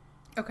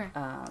 Okay.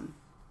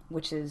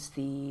 Which is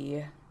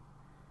the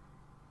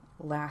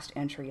last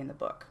entry in the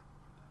book.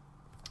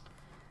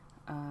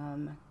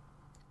 I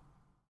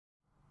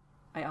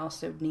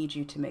also need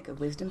you to make a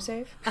wisdom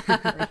save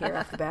right here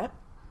off the bat.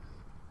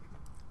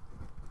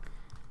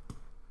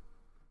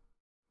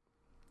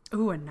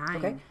 Ooh, a 9.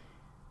 Okay.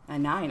 A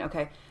 9,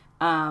 okay.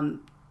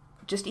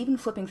 Just even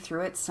flipping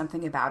through it,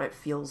 something about it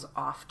feels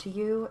off to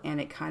you, and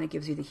it kind of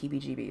gives you the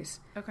heebie-jeebies.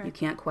 Okay. You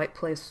can't quite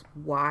place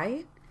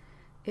why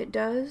it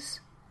does,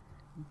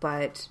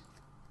 but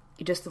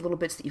just the little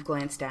bits that you've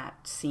glanced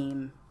at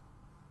seem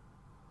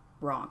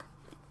wrong.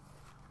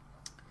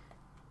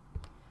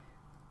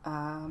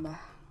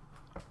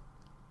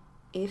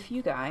 If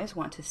you guys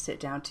want to sit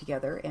down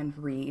together and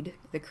read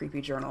the creepy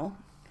journal.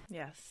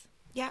 Yes.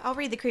 Yeah, I'll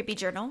read the creepy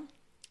journal.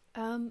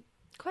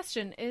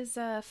 Question, is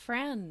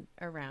Fran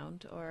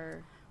around,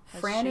 or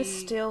Fran is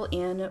still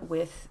in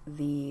with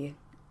the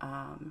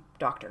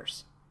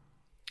doctors.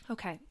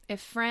 Okay.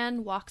 If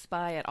Fran walks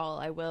by at all,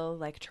 I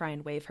will try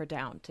and wave her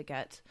down to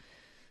get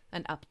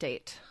an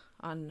update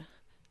on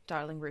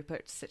Darling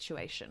Rupert's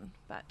situation.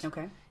 But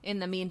okay. In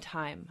the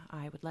meantime,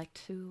 I would like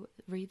to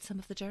read some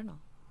of the journal.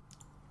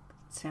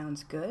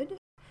 Sounds good.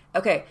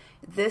 Okay,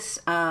 this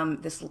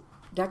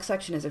next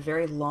section is a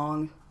very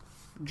long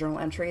journal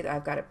entry that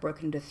I've got it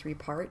broken into 3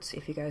 parts.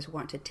 If you guys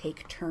want to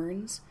take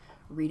turns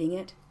reading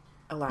it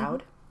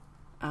aloud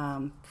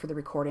for the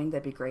recording,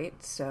 that'd be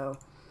great. So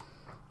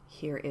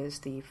here is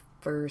the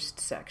first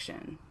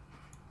section.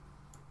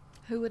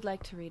 Who would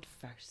like to read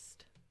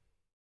first?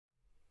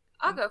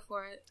 I'll go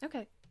for it.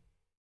 Okay.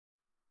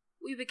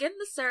 We begin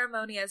the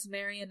ceremony as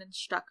Marion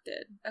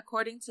instructed,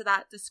 according to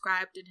that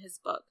described in his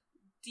book,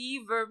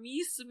 De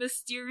Vermis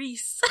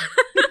Mysteries.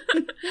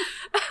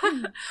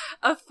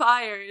 A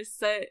fire is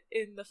set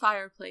in the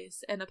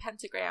fireplace and a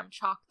pentagram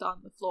chalked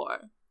on the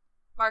floor,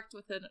 marked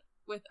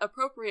with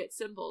appropriate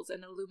symbols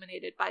and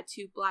illuminated by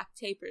 2 black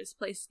tapers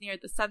placed near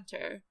the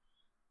center,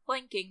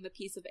 flanking the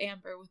piece of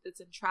amber with its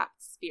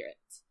entrapped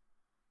spirit.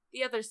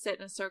 The others sit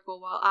in a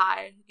circle while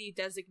I, the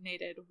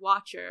designated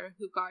watcher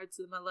who guards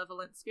the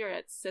malevolent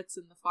spirits, sits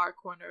in the far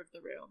corner of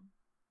the room.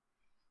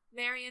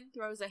 Marion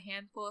throws a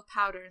handful of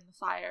powder in the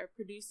fire,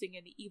 producing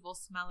an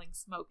evil-smelling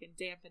smoke and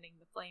dampening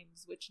the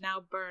flames, which now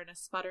burn a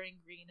sputtering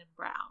green and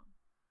brown.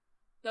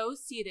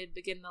 Those seated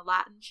begin the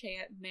Latin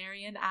chant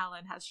Marion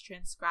Allen has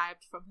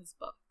transcribed from his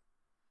book.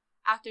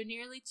 After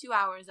nearly 2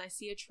 hours, I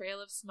see a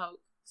trail of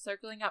smoke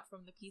circling up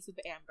from the piece of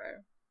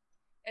amber.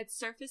 Its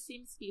surface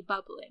seems to be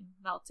bubbling,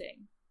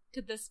 melting.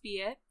 Could this be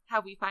it?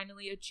 Have we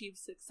finally achieved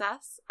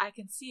success? I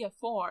can see a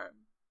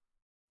form.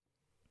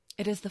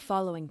 It is the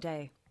following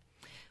day.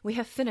 We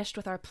have finished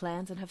with our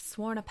plans and have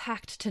sworn a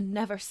pact to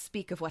never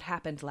speak of what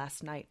happened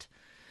last night.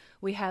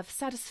 We have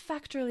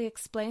satisfactorily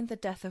explained the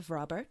death of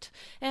Robert,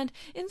 and,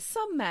 in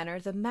some manner,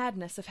 the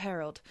madness of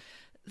Harold.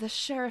 The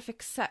sheriff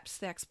accepts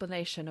the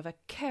explanation of a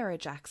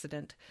carriage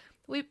accident.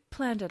 We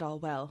planned it all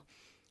well.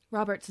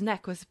 Robert's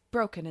neck was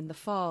broken in the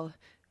fall.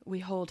 We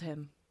hold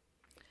him.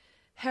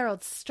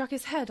 Harold struck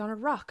his head on a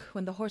rock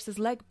when the horse's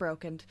leg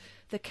broke and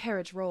the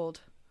carriage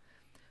rolled.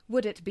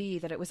 Would it be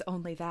that it was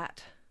only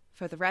that?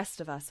 For the rest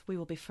of us, we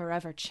will be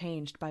forever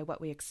changed by what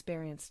we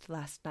experienced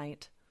last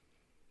night.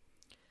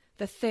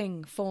 The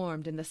thing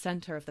formed in the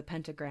center of the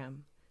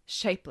pentagram,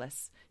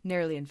 shapeless,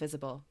 nearly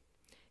invisible.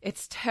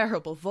 Its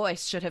terrible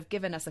voice should have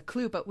given us a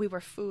clue, but we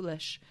were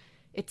foolish.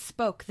 It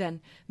spoke,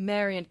 then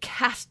Marion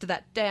cast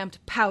that damned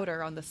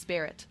powder on the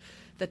spirit.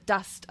 The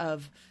dust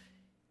of...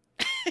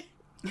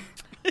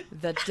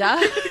 the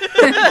dust...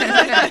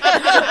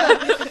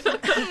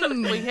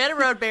 We hit a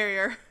road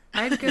barrier.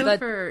 I'd go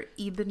for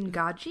Ibn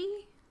Gaji.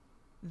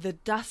 The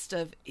dust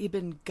of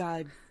Ibn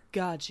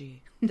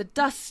Gaji. The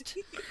dust...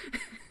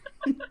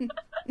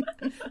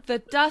 the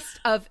dust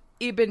of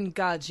Ibn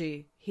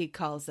Gaji, he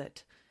calls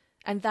it.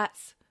 And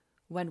that's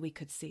when we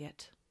could see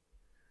it.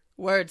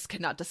 Words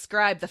cannot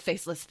describe the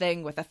faceless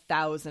thing with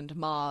 1,000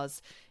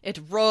 maws.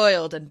 It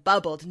roiled and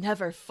bubbled,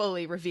 never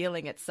fully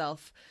revealing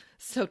itself.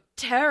 So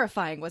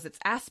terrifying was its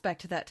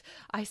aspect that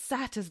I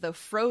sat as though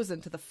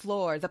frozen to the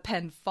floor, the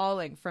pen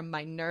falling from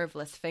my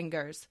nerveless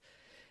fingers.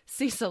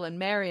 Cecil and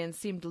Marion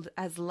seemed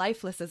as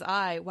lifeless as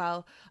I,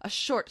 while a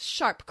short,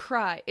 sharp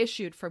cry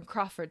issued from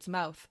Crawford's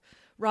mouth.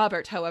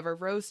 Robert, however,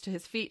 rose to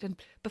his feet, and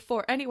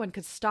before anyone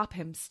could stop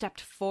him,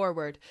 stepped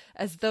forward,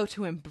 as though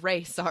to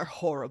embrace our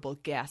horrible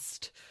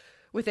guest.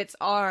 With its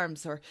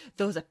arms, or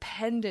those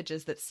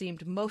appendages that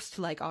seemed most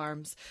like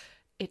arms,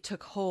 it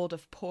took hold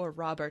of poor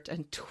Robert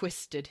and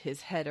twisted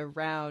his head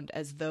around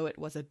as though it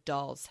was a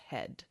doll's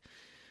head.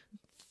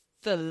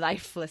 The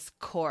lifeless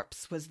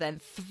corpse was then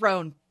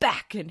thrown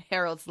back in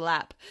Harold's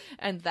lap,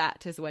 and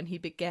that is when he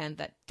began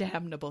that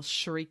damnable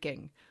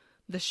shrieking.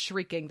 The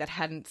shrieking that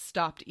hadn't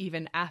stopped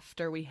even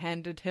after we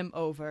handed him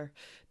over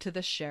to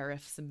the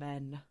sheriff's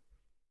men.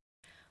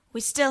 We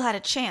still had a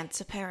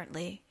chance,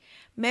 apparently.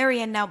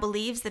 Marion now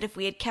believes that if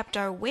we had kept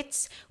our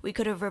wits, we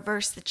could have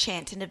reversed the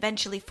chant and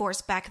eventually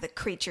forced back the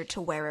creature to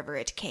wherever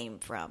it came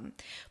from.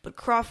 But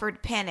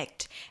Crawford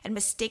panicked, and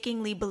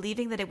mistakenly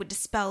believing that it would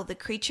dispel the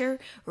creature,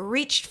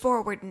 reached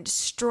forward and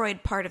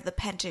destroyed part of the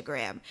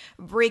pentagram,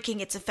 breaking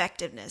its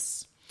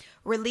effectiveness.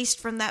 Released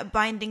from that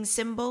binding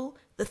symbol,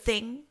 the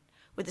thing,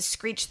 with a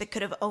screech that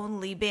could have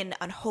only been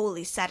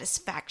unholy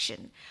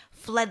satisfaction,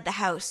 fled the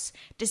house,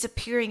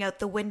 disappearing out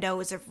the window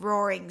as a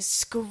roaring,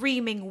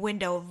 screaming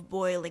window of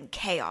boiling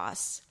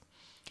chaos.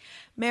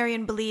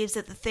 Marion believes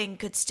that the thing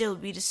could still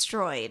be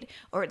destroyed,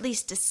 or at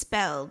least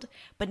dispelled,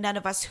 but none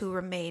of us who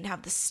remain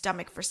have the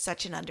stomach for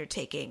such an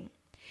undertaking.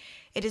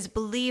 It is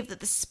believed that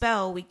the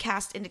spell we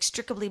cast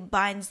inextricably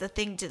binds the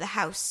thing to the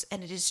house,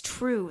 and it is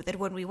true that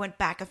when we went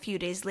back a few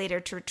days later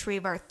to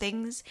retrieve our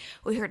things,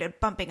 we heard it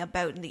bumping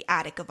about in the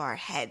attic of our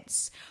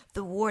heads,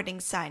 the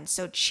warning sign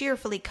so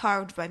cheerfully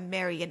carved by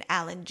Mary and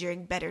Alan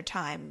during better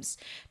times,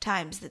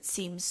 times that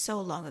seem so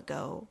long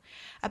ago,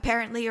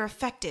 apparently are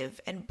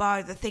effective and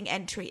bar the thing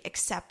entry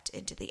except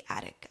into the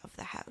attic of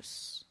the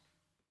house.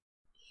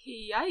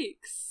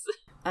 Yikes.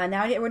 Now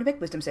I need everyone to make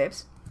wisdom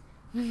saves.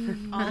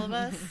 All of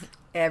us?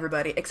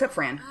 Everybody, except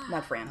Fran.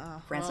 Not Fran.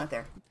 Fran's not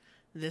there.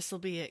 This'll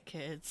be it,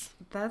 kids.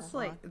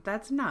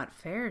 That's not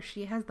fair.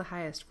 She has the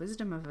highest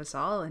wisdom of us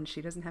all, and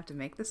she doesn't have to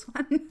make this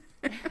one.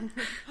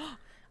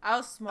 I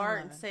was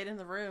smart and stayed in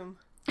the room.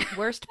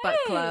 Worst butt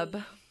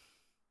club.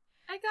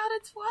 I got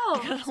a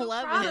 12. I got I'm so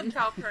 11. proud of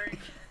Cowpert.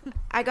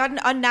 I got an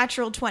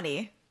unnatural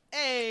 20.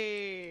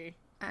 Hey!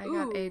 I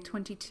got a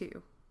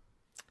 22.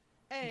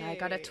 Hey! I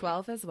got a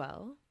 12 as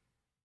well.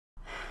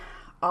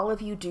 All of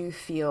you do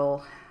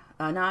feel,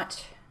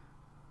 not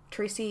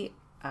Tracy,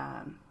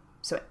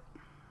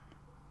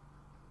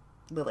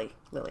 Lily,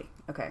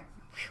 okay.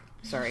 Whew.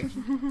 Sorry.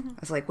 I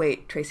was like,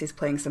 wait, Tracy's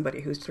playing somebody.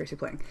 Who's Tracy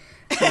playing?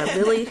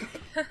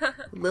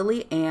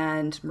 Lily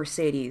and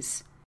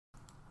Mercedes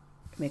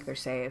make their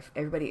save.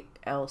 Everybody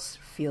else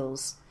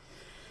feels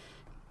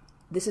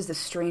this is the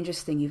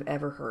strangest thing you've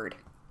ever heard.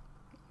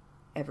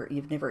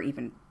 You've never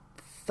even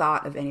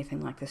thought of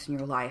anything like this in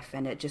your life,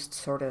 and it just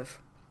sort of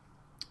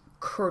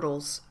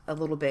curdles a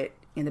little bit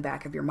in the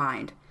back of your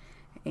mind,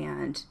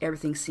 and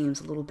everything seems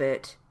a little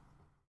bit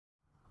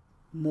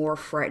more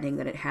frightening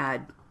than it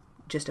had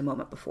just a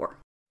moment before.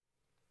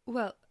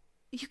 Well,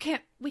 we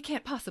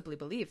can't possibly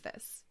believe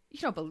this. You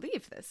don't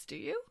believe this, do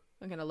you?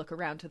 I'm going to look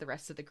around to the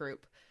rest of the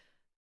group.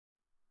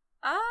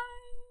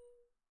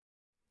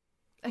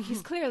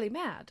 He's clearly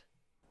mad.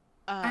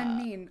 I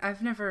mean,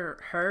 I've never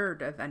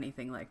heard of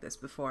anything like this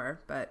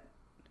before, but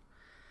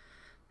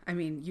I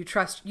mean, you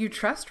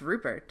trust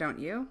Rupert, don't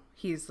you?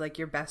 He's like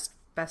your best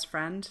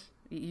friend.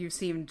 You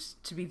seemed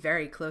to be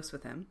very close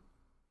with him.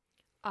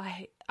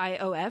 I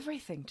owe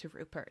everything to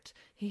Rupert.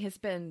 He has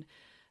been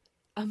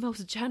a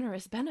most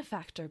generous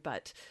benefactor,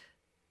 but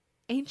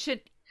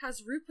ancient...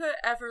 Has Rupert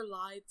ever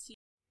lied to you?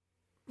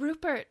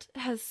 Rupert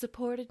has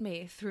supported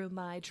me through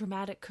my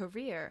dramatic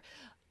career.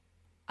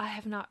 I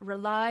have not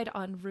relied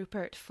on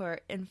Rupert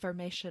for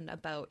information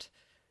about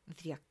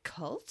the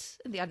occult.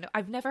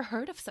 I've never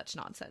heard of such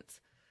nonsense.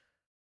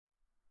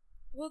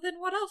 Well, then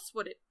what else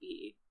would it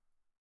be?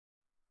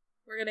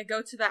 We're gonna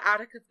go to the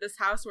attic of this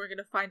house. We're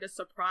gonna find a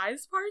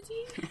surprise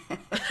party?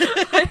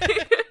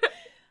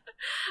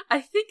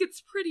 I think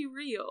it's pretty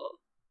real.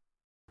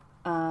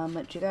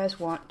 Do you guys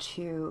want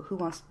to?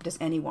 Does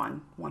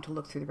anyone want to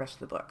look through the rest of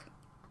the book?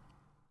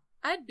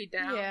 I'd be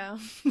down. Yeah.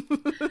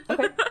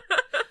 Okay.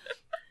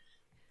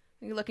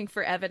 You're looking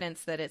for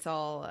evidence that it's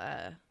all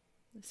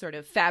sort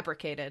of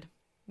fabricated.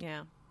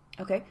 Yeah.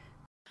 Okay.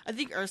 I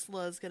think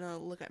Ursula is gonna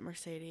look at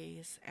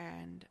Mercedes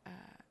and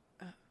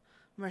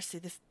Mercy,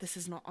 this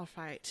is not a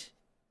fight.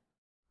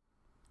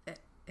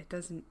 It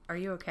doesn't. Are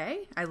you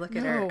okay? I look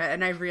at No. her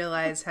and I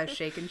realize how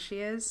shaken she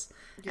is,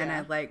 and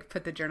I Yeah.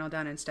 put the journal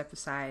down and step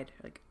aside.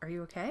 Are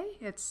you okay?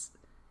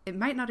 It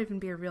might not even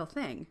be a real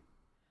thing.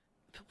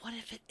 But what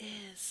if it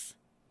is?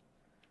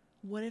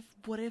 What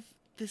if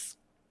this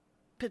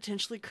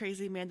potentially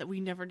crazy man that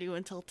we never knew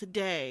until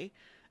today?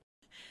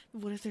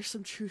 What if there's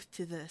some truth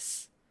to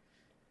this?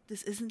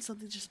 This isn't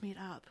something just made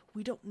up.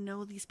 We don't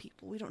know these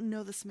people. We don't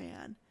know this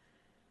man.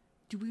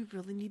 Do we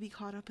really need to be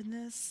caught up in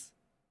this?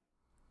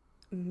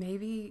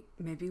 Maybe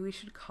we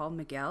should call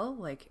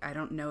Miguel. I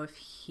don't know if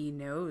he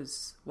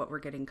knows what we're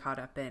getting caught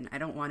up in. I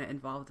don't want to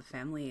involve the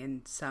family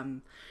in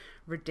some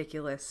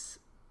ridiculous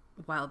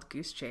wild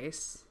goose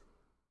chase.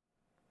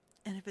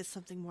 And if it's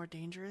something more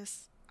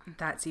dangerous?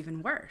 That's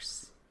even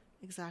worse.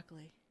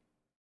 Exactly.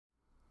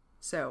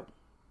 So,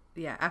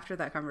 yeah, after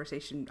that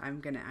conversation, I'm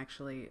going to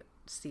actually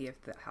see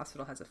if the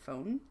hospital has a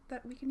phone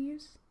that we can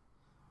use.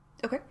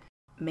 Okay.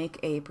 Make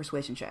a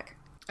persuasion check.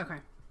 Okay.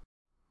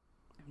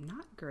 I'm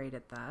not great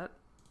at that.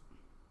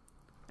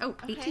 Oh,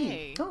 18.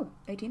 Okay. Oh,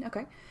 18.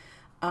 Okay.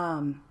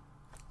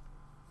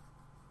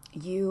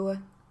 You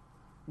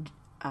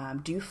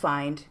do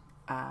find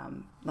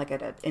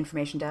at an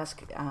information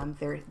desk.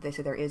 They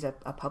say there is a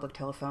public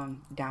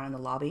telephone down in the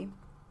lobby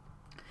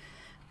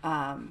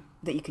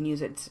that you can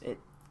use. It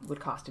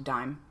would cost a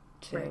dime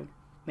to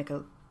make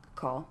a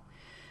call,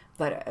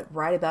 but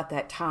right about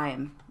that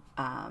time,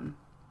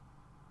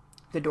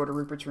 the door to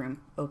Rupert's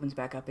room opens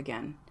back up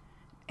again,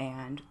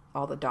 and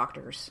all the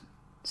doctors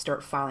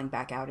start filing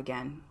back out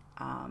again,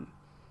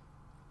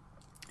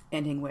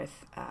 ending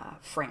with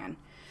Fran,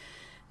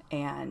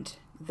 and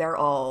they're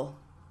all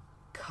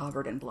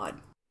covered in blood.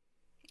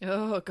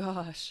 Oh,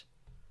 gosh.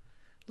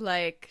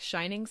 Like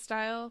Shining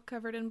style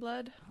covered in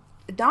blood?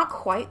 Not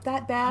quite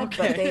that bad,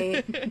 but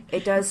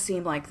it does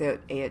seem like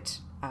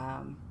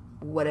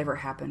whatever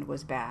happened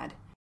was bad.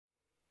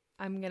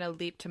 I'm going to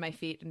leap to my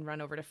feet and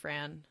run over to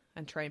Fran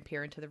and try and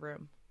peer into the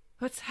room.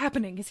 What's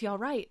happening? Is he all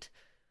right?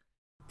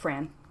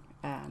 Fran,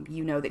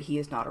 you know that he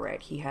is not all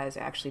right. He has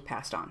actually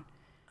passed on.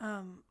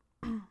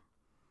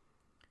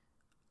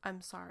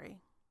 I'm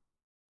sorry,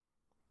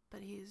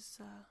 but he's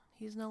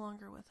no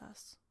longer with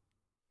us.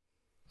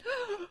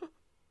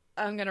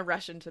 I'm going to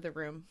rush into the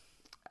room.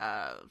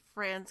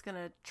 Fran's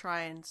gonna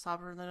try and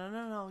stop her.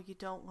 No, you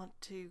don't want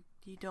to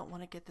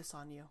get this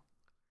on you.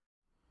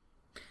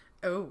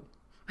 Oh.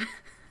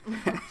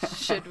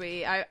 Should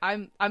we?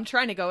 I'm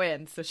trying to go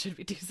in, so should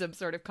we do some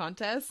sort of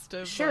contest?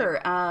 Sure.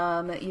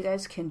 You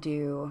guys can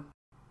do.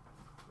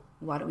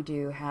 Why don't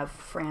we have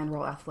Fran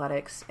roll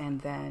athletics,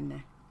 and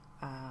then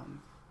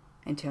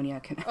Antonia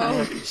can.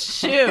 Oh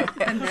shoot!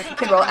 can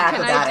roll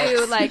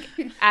acrobatics. Can I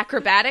do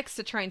acrobatics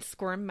to try and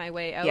squirm my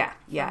way out?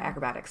 Yeah,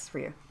 acrobatics for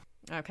you.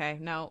 Okay,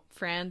 no,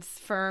 Fran's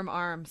firm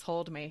arms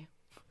hold me.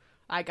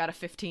 I got a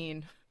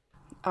 15.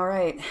 All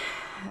right.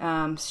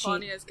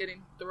 Tanya's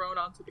getting thrown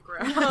onto the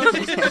ground.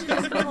 She's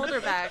gonna hold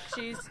her back.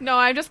 No,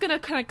 I'm just gonna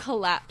kind of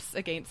collapse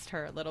against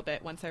her a little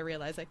bit once I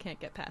realize I can't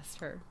get past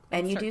her.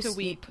 And you start do to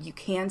weep. You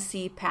can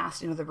see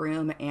past into the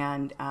room,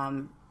 and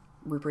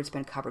Rupert's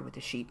been covered with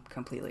the sheet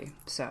completely.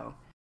 So.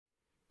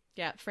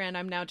 Yeah, Fran,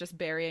 I'm now just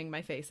burying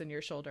my face in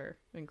your shoulder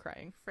and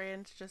crying.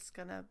 Fran's just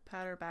gonna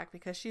pat her back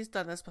because she's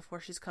done this before.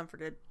 She's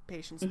comforted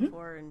patients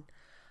before, and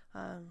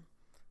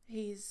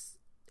he's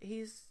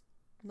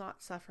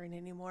not suffering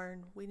anymore,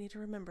 and we need to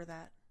remember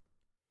that.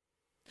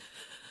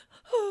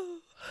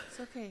 It's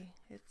okay.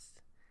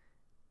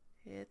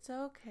 It's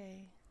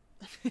okay.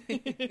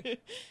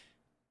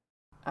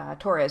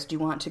 Torres, do you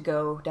want to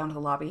go down to the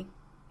lobby?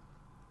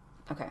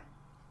 Okay.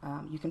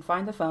 You can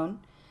find the phone,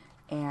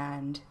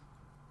 and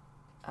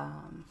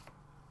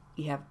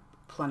you have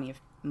plenty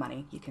of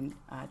money. You can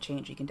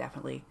change. You can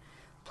definitely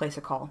place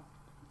a call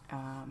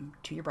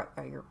to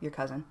your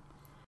cousin.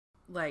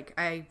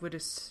 I would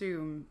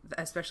assume,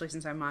 especially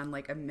since I'm on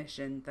a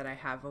mission, that I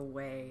have a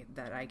way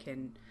that I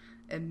can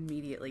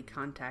immediately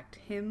contact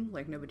him.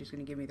 Nobody's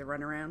going to give me the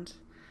runaround.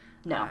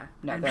 No.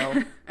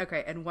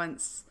 Okay, and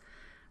once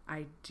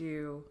I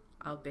do,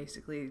 I'll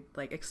basically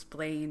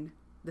explain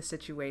the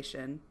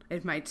situation.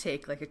 It might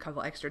take a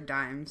couple extra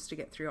dimes to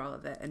get through all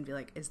of it, and be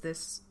like, is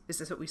this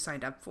what we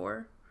signed up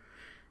for?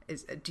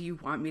 Do you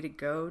want me to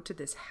go to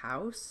this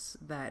house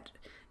that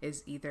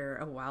is either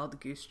a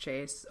wild goose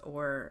chase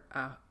or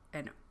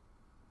an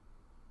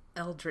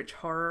eldritch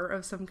horror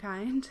of some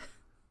kind?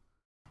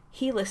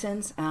 He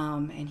listens,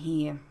 and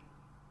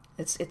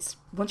it's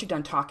once you're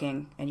done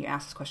talking and you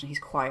ask this question, he's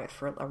quiet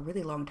for a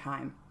really long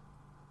time,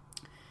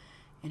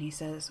 and he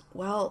says,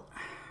 "Well,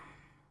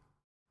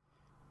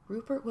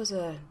 Rupert was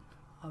a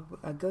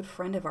good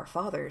friend of our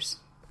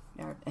father's,"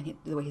 and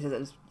the way he says it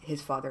was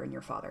his father and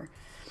your father.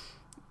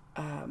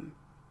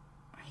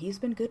 he's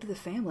been good to the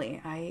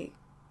family. I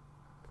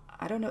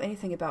don't know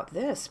anything about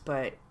this,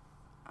 but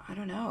I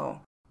don't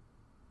know.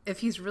 If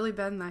he's really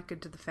been that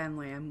good to the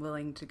family, I'm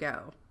willing to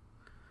go.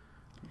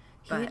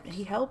 But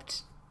He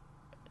helped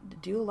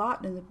do a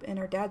lot in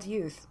our dad's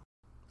youth.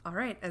 all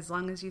right, as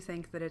long as you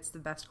think that it's the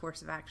best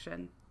course of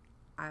action,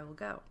 I will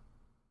go.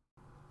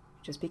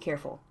 Just be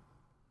careful.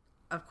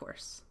 Of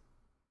course.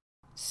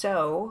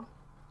 So,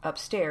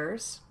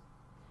 upstairs,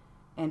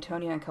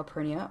 Antonia and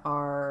Calpurnia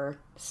are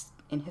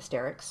in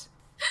hysterics.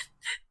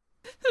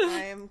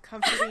 I am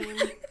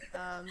comforting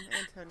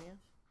Antonia.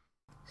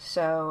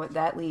 So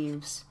that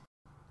leaves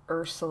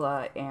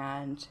Ursula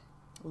and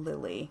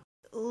Lily.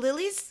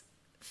 Lily's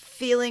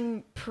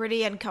feeling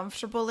pretty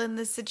uncomfortable in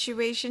this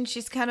situation.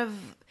 She's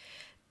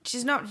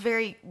not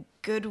very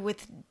good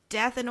with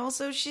death, and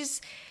also she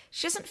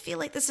doesn't feel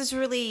like this is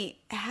really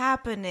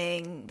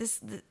happening.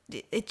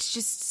 It's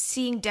just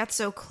seeing death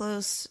so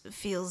close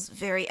feels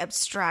very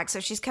abstract. So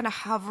she's kind of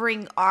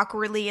hovering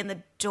awkwardly in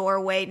the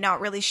doorway,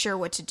 not really sure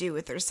what to do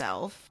with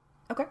herself.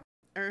 Okay.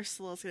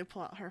 Ursula's gonna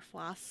pull out her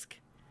flask,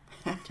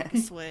 take a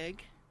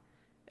swig,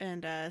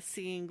 and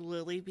seeing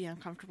Lily be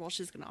uncomfortable,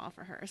 she's gonna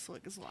offer her a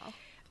swig as well.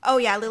 Oh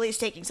yeah, Lily's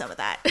taking some of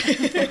that.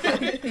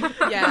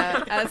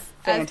 Yeah,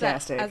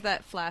 Fantastic. as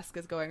that flask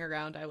is going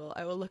around, I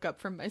will look up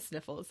from my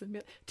sniffles and be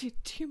like, do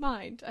you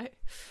mind? I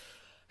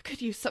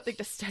could use something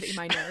to steady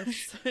my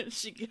nerves.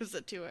 She gives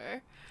it to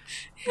her.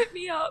 Hit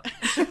me up.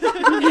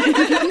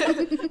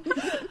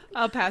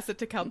 I'll pass it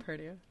to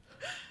Calpurnia.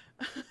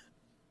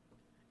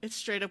 It's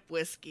straight up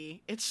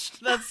whiskey.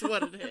 That's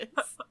what it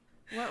is.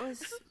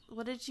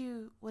 What did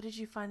you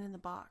find in the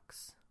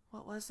box?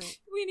 What was it?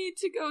 We need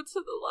to go to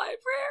the library.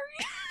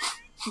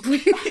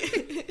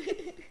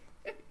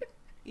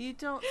 You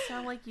don't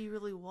sound like you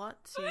really want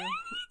to.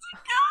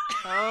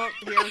 Oh,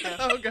 here we go.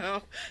 Oh,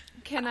 go.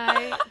 Can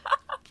I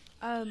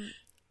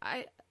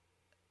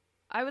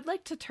I would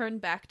like to turn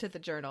back to the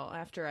journal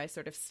after I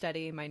sort of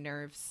steady my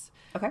nerves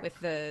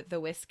with the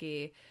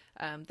whiskey.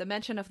 The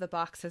mention of the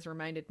box has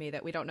reminded me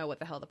that we don't know what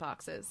the hell the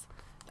box is.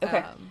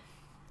 Okay.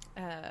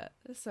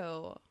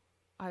 So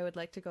I would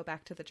like to go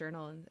back to the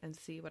journal and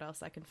see what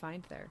else I can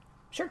find there.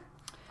 Sure.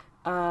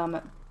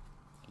 While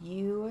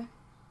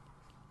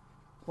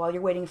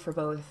you're waiting for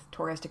both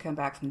Torres to come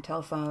back from the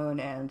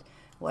telephone and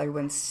while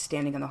everyone's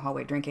standing in the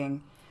hallway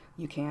drinking,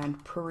 you can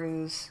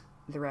peruse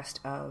the rest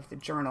of the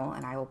journal,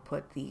 and I will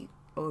put the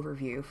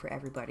overview for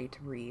everybody to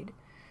read.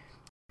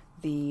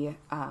 You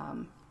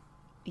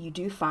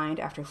do find,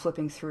 after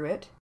flipping through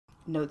it,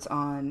 notes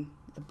on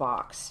the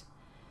box,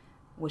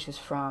 which is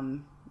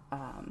from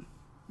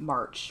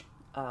March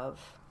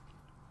of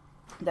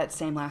that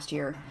same last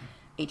year,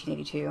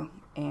 1882,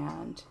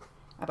 and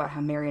about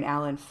how Marion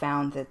Allen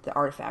found the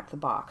artifact, the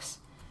box,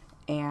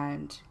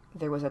 and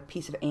there was a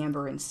piece of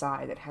amber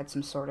inside that had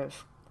some sort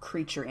of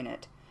creature in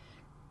it,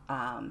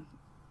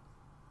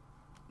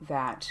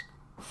 that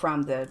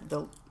from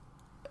the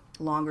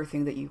longer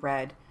thing that you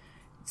read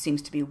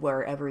seems to be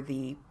wherever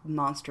the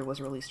monster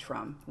was released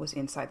from was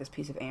inside this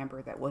piece of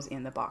amber that was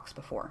in the box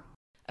before.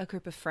 A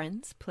group of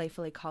friends,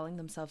 playfully calling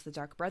themselves the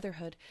Dark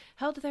Brotherhood,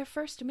 held their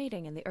first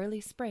meeting in the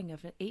early spring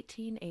of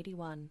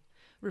 1881.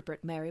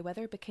 Rupert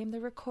Merriweather became the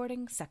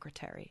recording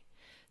secretary.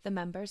 The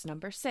members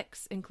number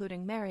 6,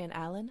 including Marion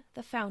Allen,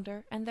 the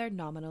founder, and their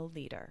nominal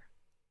leader.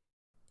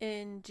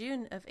 In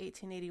June of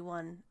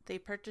 1881, they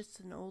purchased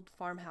an old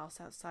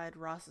farmhouse outside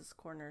Ross's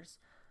Corners,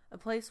 a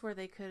place where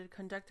they could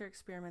conduct their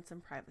experiments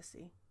in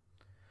privacy.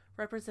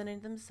 Representing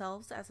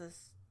themselves as a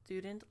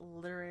student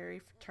literary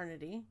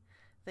fraternity,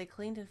 they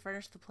cleaned and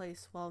furnished the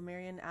place while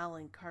Marion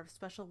Allen carved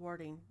special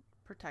warding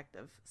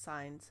protective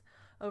signs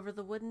over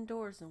the wooden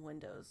doors and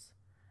windows.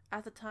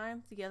 At the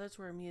time, the others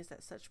were amused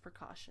at such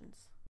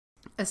precautions.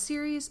 A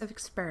series of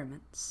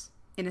experiments,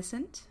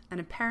 innocent and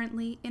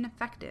apparently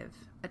ineffective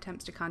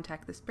attempts to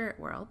contact the spirit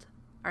world,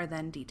 are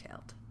then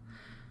detailed.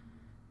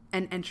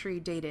 An entry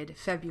dated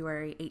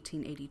February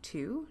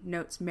 1882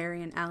 notes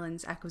Marion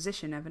Allen's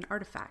acquisition of an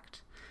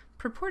artifact,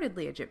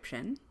 purportedly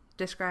Egyptian,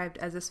 described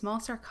as a small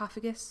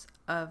sarcophagus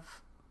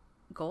of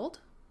gold?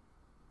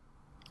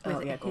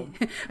 Gold.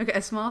 Okay,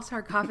 a small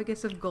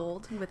sarcophagus of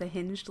gold with a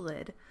hinged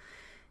lid.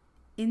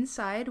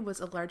 Inside was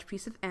a large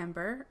piece of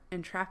amber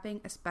entrapping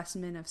a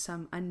specimen of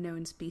some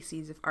unknown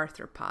species of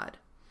arthropod.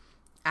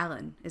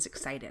 Allen is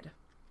excited.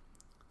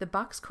 The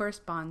box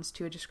corresponds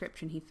to a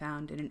description he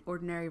found in an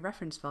ordinary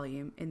reference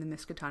volume in the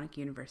Miskatonic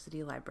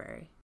University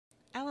Library.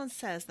 Allen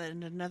says that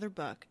in another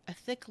book, a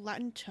thick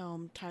Latin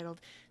tome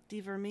titled De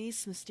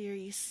Vermis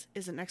Mysteriis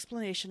is an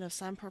explanation of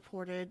some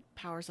purported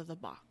powers of the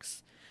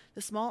box.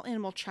 The small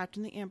animal trapped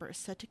in the amber is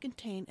said to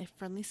contain a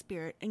friendly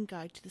spirit and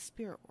guide to the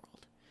spirit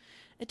world.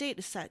 A date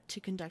is set to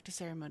conduct a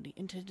ceremony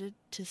intended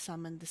to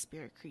summon the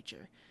spirit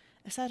creature,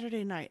 a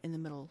Saturday night in the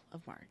middle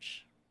of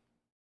March.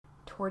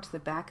 Towards the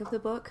back of the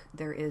book,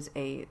 there is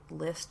a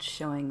list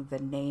showing the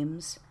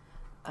names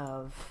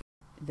of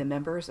the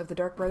members of the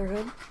Dark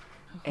Brotherhood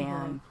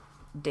and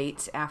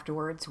dates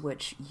afterwards,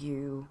 which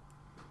you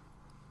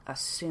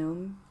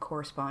assume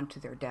correspond to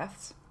their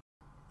deaths.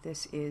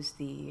 this is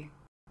the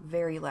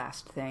very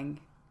last thing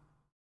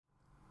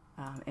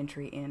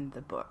entry in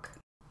the book,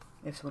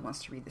 if someone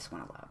wants to read this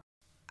one aloud.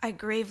 I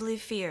gravely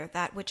fear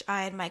that which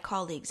I and my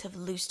colleagues have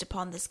loosed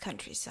upon this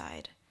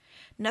countryside.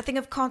 Nothing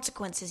of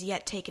consequence has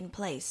yet taken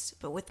place,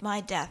 but with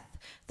my death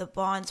the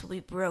bonds will be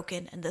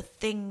broken and the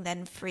thing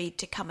then freed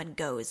to come and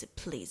go as it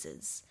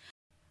pleases.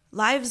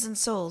 Lives and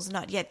souls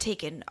not yet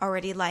taken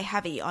already lie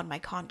heavy on my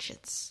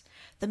conscience.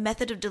 The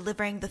method of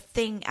delivering the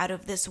thing out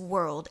of this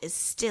world is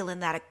still in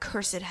that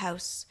accursed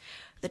house,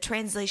 the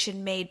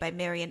translation made by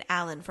Marian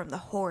Allen from the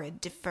horrid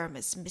De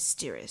Firmis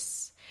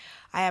Mysteris.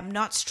 I am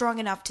not strong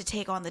enough to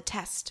take on the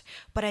test,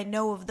 but I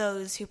know of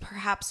those who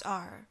perhaps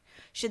are.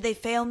 Should they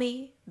fail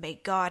me, may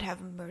God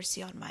have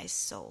mercy on my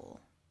soul.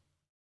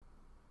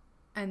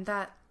 And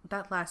that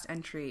last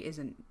entry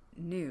isn't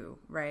new,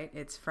 right?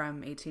 It's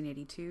from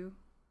 1882?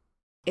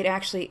 It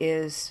actually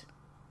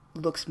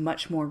looks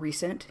much more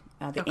recent.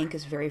 The ink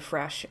is very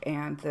fresh,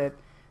 and the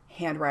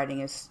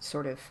handwriting is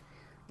sort of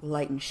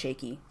light and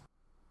shaky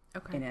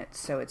in it.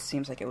 So it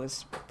seems like it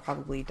was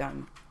probably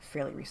done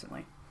fairly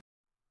recently.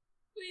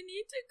 We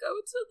need to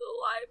go to the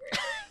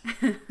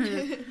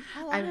library.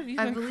 How long have you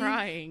been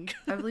crying?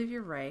 I believe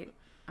you're right.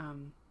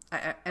 Am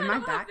I I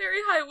don't back? have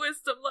very high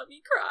wisdom. Let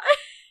me cry.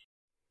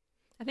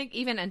 I think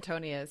even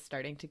Antonia is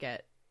starting to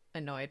get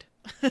annoyed.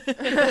 Probably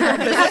saying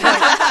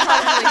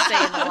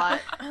a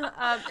lot.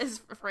 Is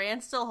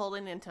Fran still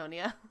holding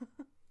Antonia?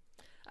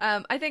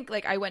 I think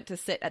I went to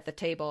sit at the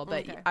table,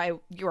 but Okay.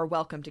 you are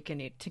welcome to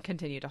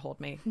continue to hold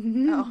me.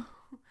 Oh.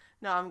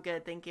 No, I'm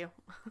good. Thank you.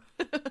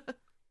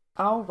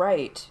 All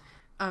right.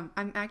 I'm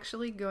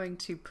actually going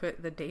to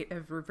put the date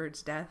of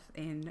Rupert's death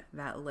in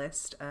that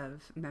list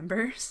of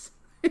members.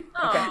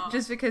 Aw.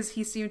 Just because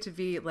he seemed to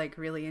be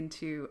really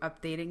into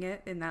updating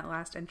it in that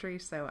last entry,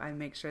 so I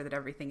make sure that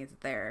everything is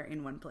there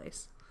in one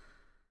place.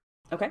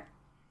 Okay.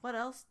 What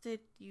else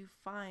did you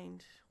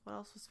find? What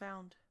else was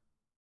found?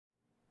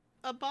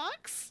 A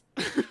box?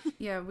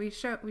 Yeah, we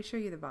show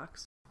you the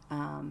box.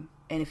 And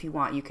if you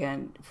want,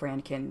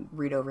 Fran can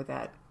read over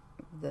the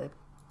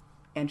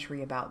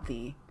entry about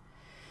the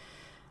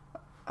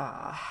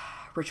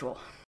ritual.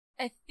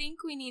 I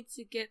think we need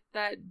to get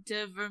that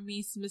De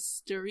Vermis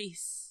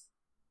Mysteris.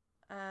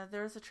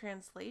 There was a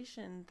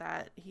translation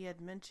that he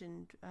had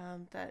mentioned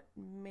that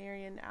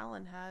Marian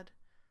Allen had.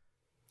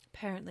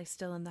 Apparently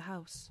still in the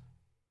house.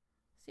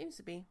 Seems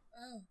to be.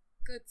 Oh,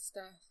 good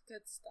stuff.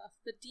 Good stuff.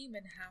 The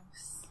demon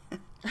house.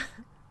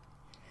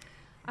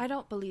 I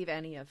don't believe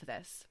any of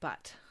this,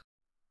 but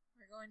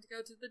We're going to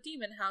go to the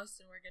demon house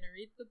and we're going to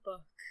read the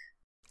book.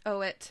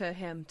 owe it to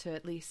him to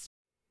at least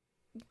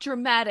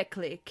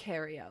dramatically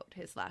carry out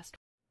his last.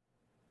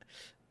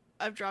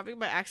 I'm dropping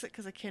my accent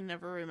because I can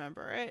never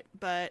remember it.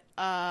 But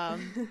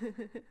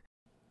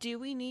do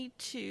we need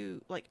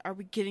to are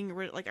we getting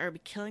rid? Are we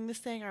killing this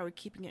thing? Are we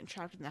keeping it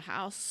trapped in the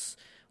house?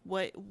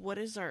 What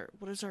is our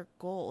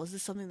goal? Is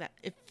this something that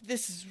if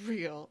this is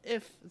real,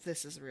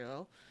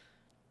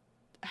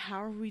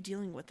 how are we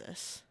dealing with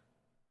this?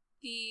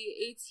 The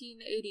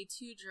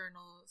 1882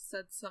 journal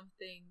said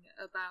something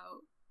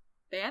about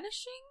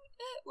banishing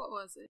it? What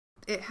was it?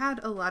 It had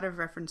a lot of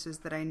references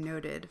that I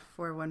noted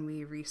for when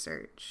we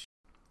researched.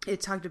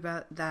 It talked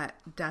about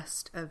that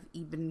dust of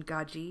Ibn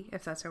Gaji,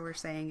 if that's how we're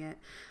saying it.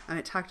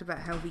 It talked about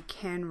how we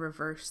can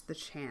reverse the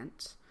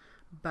chant,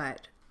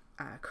 but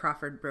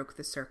Crawford broke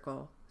the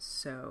circle,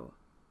 so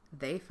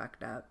they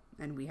fucked up,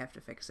 and we have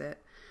to fix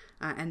it.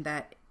 And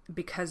that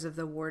because of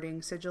the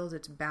warding sigils,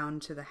 it's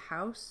bound to the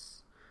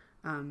house.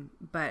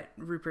 But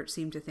Rupert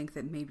seemed to think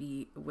that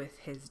maybe with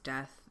his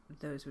death,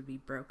 those would be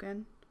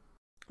broken.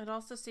 It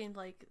also seemed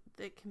like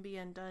it can be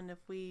undone if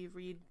we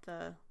read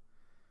the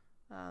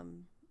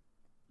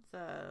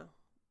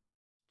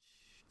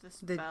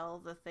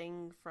spell, the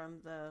thing from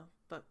the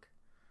book.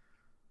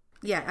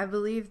 Yeah, I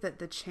believe that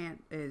the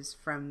chant is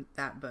from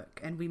that book,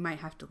 and we might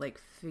have to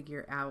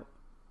figure out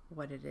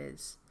what it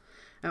is.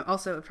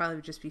 Also, it would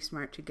probably just be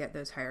smart to get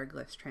those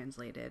hieroglyphs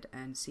translated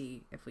and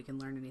see if we can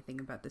learn anything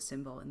about the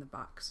symbol in the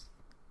box.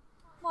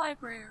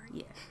 Library.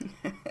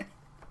 Yeah.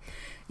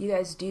 You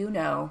guys do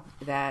know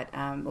that,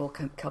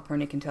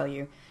 Calpurnia can tell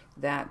you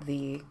that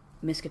the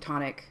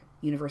Miskatonic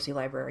University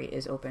Library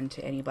is open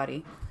to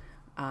anybody.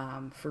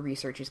 For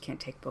researchers, can't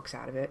take books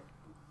out of it.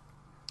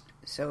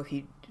 So if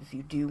you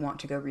do want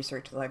to go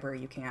research the library,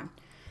 you can.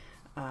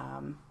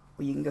 Or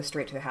you can go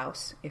straight to the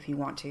house if you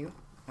want to.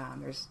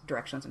 There's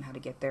directions on how to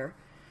get there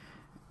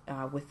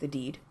with the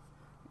deed.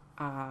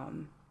 What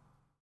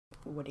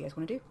do you guys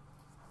want to do?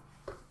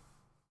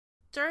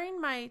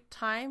 During my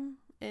time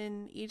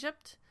in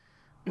Egypt,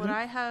 would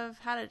I have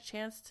had a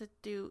chance to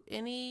do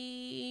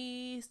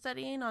any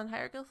studying on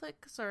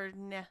hieroglyphics or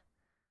nah?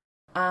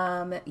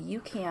 You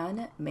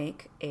can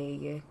make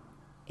a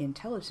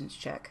intelligence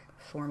check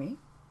for me.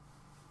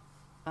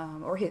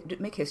 Or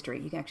make history.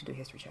 You can actually do a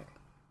history check.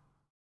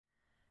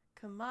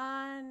 Come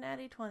on,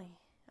 Natty 20.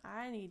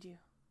 I need you.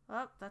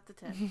 Oh, that's a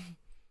 10.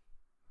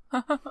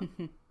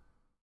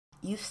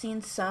 You've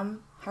seen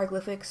some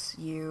hieroglyphics.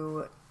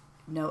 You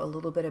know a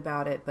little bit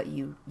about it, but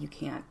you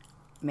can't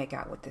make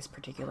out what this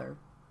particular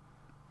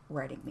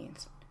writing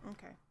means.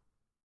 Okay.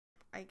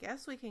 I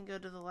guess we can go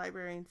to the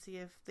library and see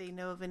if they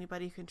know of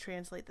anybody who can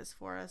translate this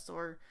for us.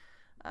 Or,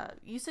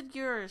 you said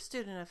you're a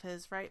student of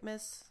his, right,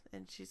 miss?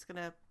 And she's going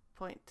to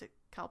point to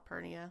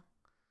Calpurnia.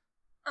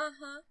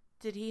 Uh-huh.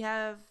 Did he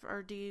have,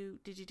 or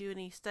did you do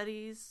any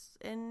studies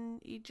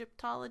in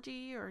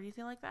Egyptology or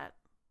anything like that?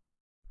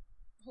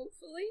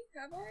 Hopefully,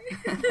 have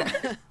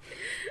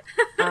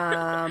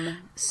I?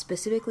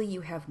 Specifically,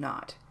 you have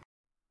not.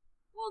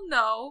 Well,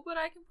 no, but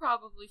I can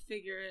probably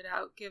figure it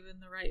out given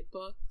the right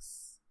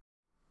books.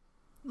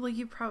 Well,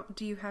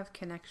 do you have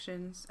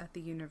connections at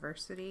the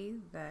university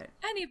that...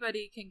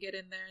 Anybody can get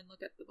in there and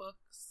look at the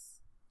books.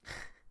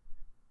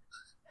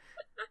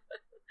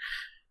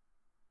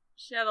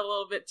 She had a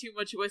little bit too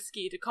much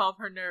whiskey to calm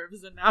her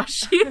nerves, and now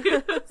she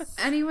is.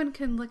 Anyone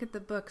can look at the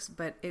books,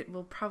 but it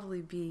will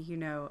probably be,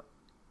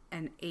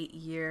 an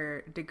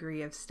 8-year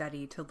degree of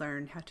study to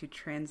learn how to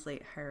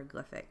translate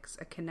hieroglyphics.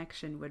 A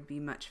connection would be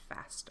much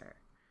faster.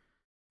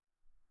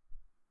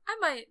 I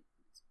might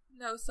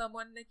know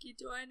someone, Nikki.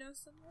 Do I know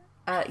someone?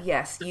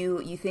 Yes,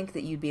 you think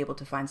that you'd be able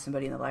to find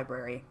somebody in the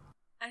library.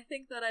 I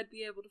think that I'd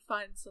be able to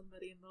find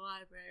somebody in the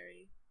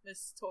library,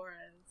 Miss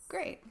Torres.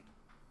 Great.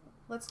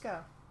 Let's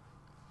go.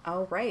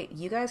 All right,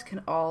 you guys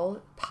can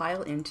all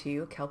pile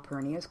into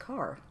Calpurnia's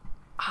car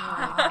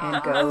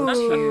and go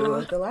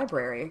to the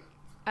library.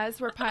 As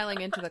we're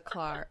piling into the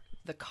car,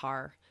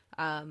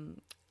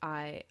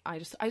 I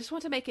just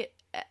want to make it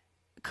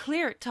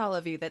clear to all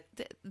of you that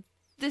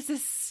this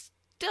is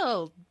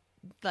still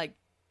like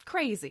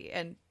crazy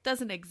and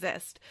doesn't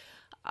exist.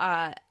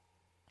 I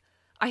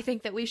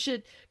think that we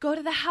should go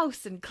to the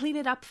house and clean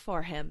it up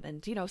for him,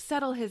 and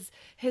settle his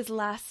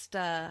last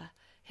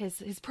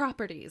his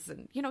properties,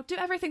 and do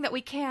everything that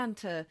we can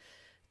to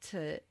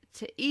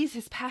ease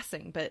his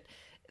passing. But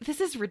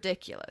this is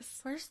ridiculous.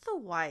 Where's the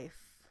wife?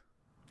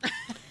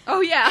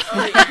 Oh yeah.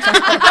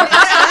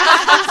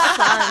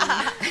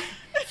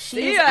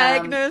 She's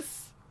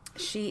Agnes.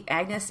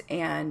 Agnes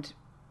and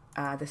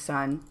the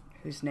son,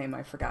 whose name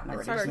I've forgotten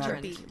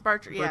already.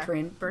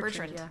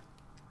 Bertrand. Yeah.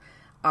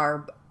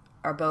 Are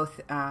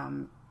both.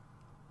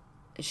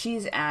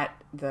 She's at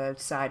the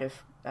side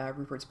of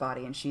Rupert's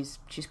body, and she's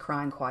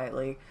crying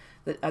quietly.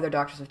 The other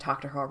doctors have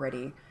talked to her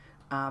already.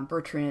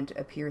 Bertrand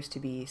appears to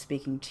be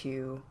speaking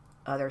to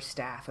other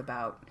staff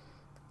about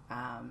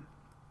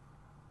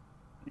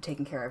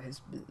taking care of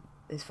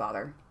his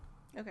father.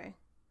 Okay.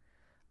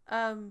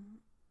 I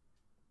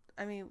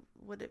mean,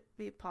 would it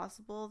be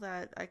possible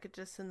that I could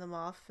just send them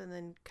off and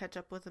then catch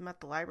up with them at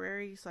the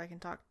library so I can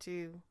talk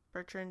to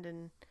Bertrand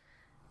and...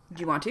 Do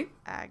you want to?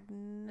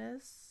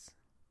 Agnes?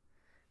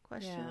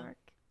 Question mark.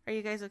 Are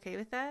you guys okay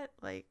with that?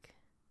 Like,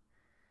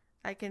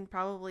 I can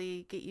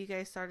probably get you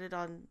guys started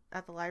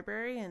at the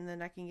library, and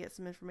then I can get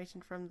some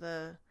information from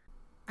the...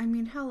 I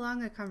mean, how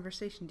long a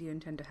conversation do you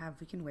intend to have?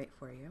 We can wait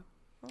for you.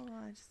 Oh,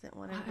 I just didn't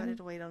want anybody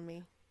to wait on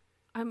me.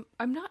 I'm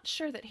not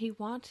sure that he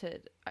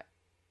wanted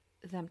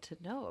them to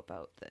know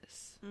about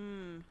this.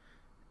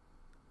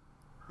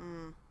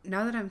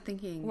 Now that I'm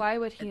thinking, why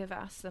would he have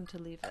asked them to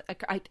leave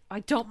it? I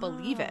don't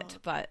believe it,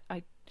 but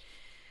I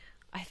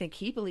think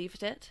he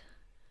believed it,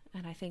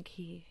 and I think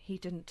he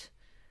didn't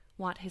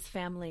want his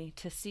family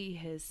to see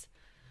his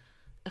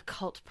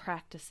occult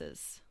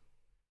practices.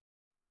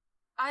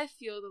 I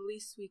feel the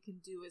least we can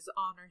do is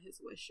honor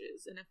his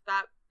wishes, and if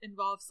that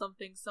involves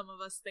something some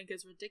of us think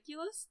is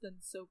ridiculous, then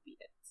so be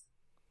it.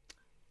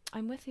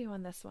 I'm with you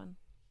on this one.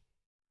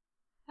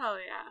 Hell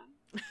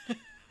yeah.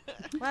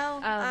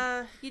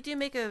 Well, you do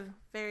make a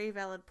very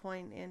valid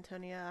point,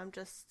 Antonia. I'm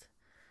just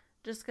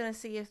gonna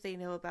see if they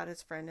know about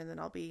his friend, and then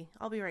I'll be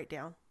right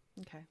down.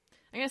 Okay.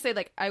 I'm gonna say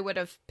I would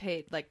have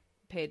paid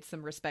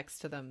some respects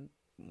to them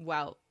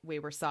while we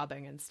were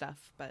sobbing and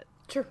stuff, but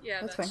sure,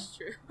 yeah, that's fine.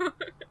 True.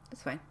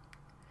 That's fine.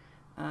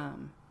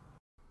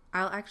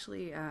 I'll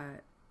actually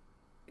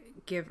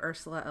give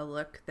Ursula a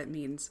look that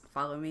means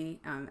follow me,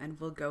 and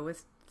we'll go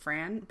with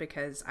Fran,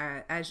 because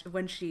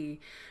when she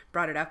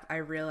brought it up, I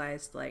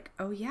realized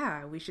oh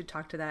yeah, we should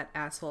talk to that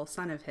asshole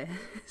son of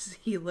his.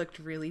 He looked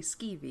really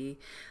skeevy.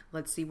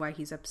 Let's see why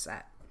he's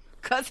upset.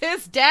 'Cause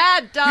his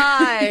dad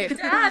died.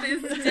 Dad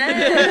is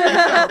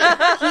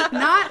dead.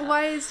 Not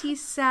why is he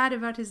sad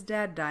about his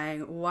dad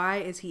dying? Why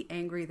is he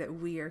angry that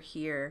we are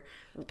here?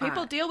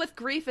 People deal with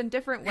grief in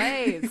different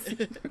ways.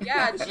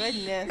 Yeah,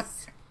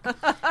 Goodness.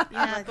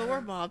 Yeah, but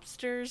we're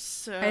mobsters,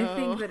 so I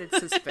think that it's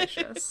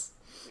suspicious.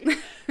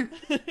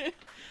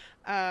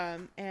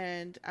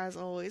 And as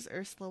always,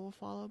 Ursula will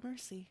follow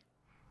Mercy.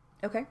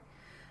 Okay.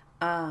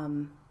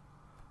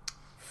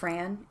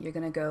 Fran, you're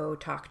gonna go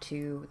talk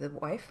to the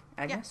wife,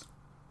 Agnes.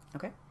 Yeah.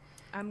 Okay.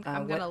 I'm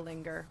gonna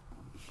linger.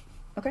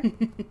 Okay.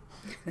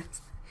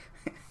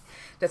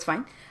 That's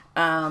fine.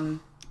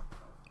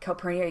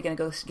 Calpurnia, are you gonna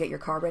go get your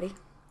car ready?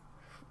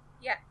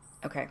 Yes.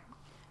 Okay.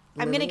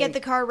 I'm going to get the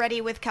car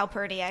ready with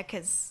Calpurnia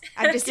because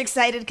I'm just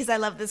excited because I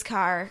love this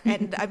car,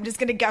 and I'm just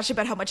going to gush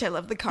about how much I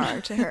love the car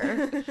to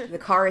her. The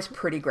car is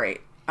pretty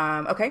great.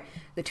 Okay.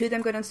 The two of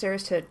them go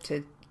downstairs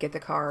to get the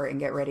car and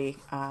get ready.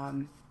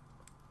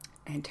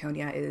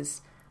 Antonia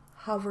is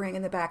hovering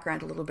in the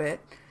background a little bit.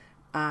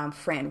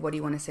 Fran, what do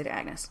you want to say to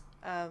Agnes?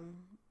 I'm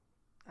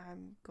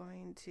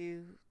going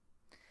to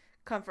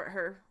comfort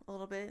her a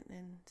little bit,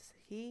 and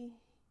he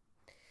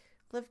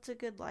lived a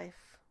good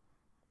life.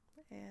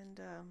 And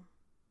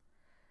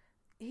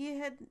he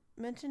had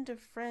mentioned a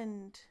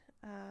friend.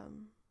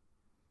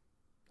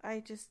 I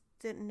just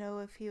didn't know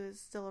if he was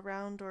still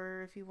around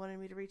or if he wanted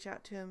me to reach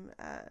out to him.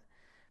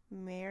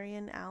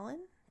 Marion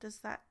Allen? Does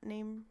that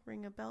name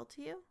ring a bell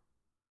to you?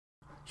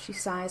 She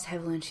sighs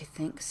heavily and she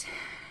thinks,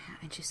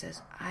 and she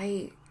says,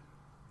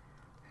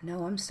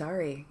 No, I'm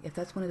sorry. If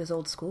that's one of his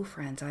old school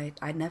friends,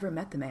 I'd never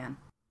met the man.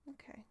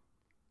 Okay,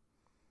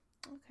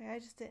 I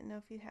just didn't know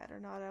if he had or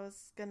not. I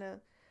was gonna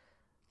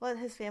let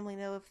his family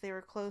know if they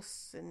were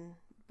close,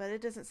 but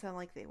it doesn't sound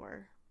like they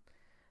were.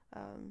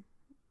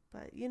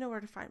 But you know where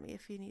to find me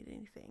if you need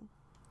anything.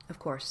 Of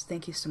course.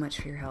 Thank you so much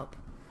for your help.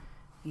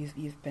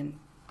 You've been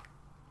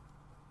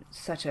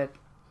such a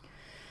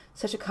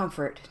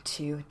comfort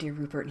to dear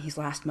Rupert in his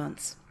last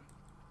months.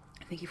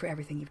 Thank you for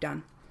everything you've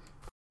done.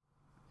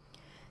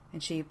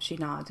 And she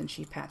nods and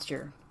she pats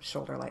your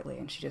shoulder lightly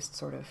and she just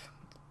sort of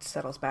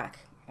settles back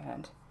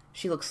and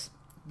she looks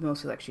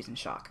mostly like she's in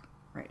shock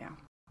right now.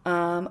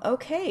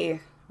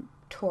 Okay.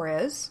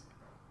 Torres,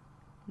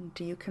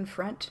 do you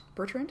confront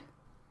Bertrand?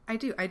 I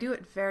do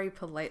it very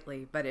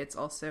politely, but it's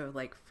also,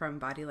 like, from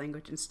body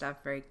language and stuff,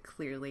 very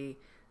clearly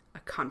a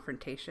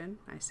confrontation.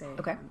 I say,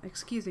 okay.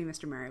 Excuse me,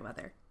 Mr.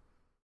 Merriweather.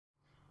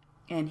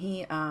 And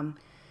he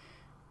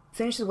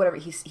finishes whatever,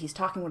 he's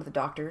talking to one of the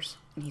doctors,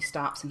 and he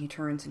stops, and he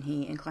turns, and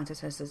he inclines his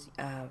head and says,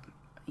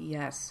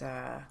 yes,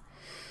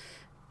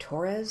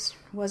 Torres,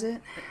 was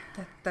it?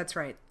 That's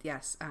right,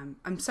 yes.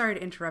 I'm sorry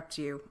to interrupt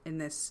you in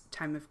this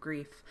time of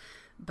grief,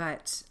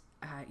 but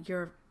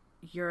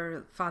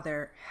your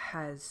father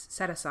has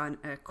set us on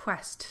a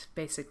quest,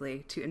 basically,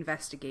 to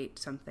investigate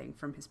something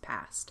from his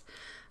past,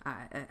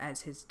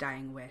 as his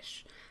dying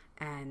wish.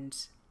 And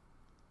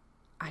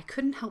I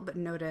couldn't help but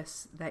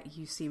notice that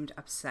you seemed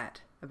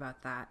upset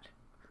about that,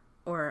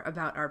 or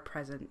about our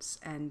presence.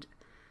 And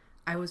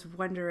I was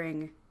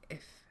wondering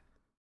if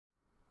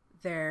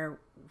there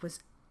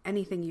was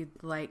anything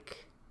you'd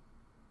like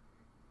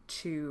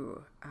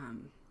to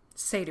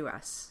say to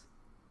us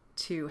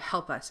to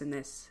help us in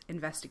this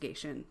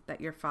investigation that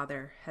your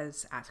father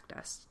has asked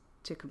us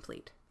to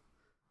complete.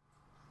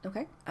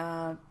 Okay.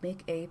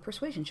 Make a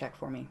persuasion check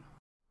for me.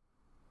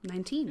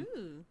 19.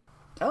 Ooh.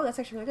 Oh, that's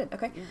actually really good.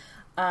 Okay.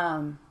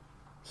 Yeah.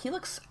 He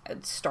looks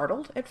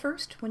startled at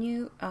first when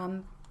you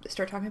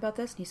start talking about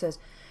this. And he says,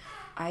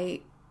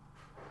 I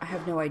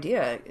have no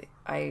idea.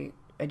 I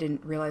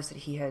didn't realize that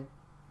he had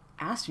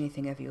asked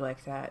anything of you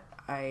like that.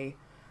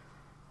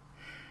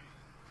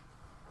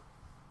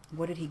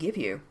 What did he give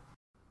you?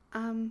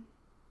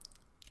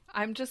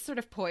 I'm just sort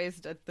of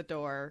poised at the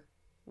door,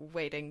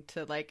 waiting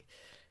to, like,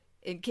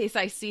 in case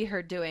I see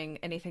her doing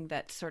anything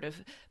that sort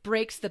of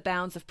breaks the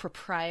bounds of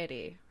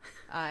propriety.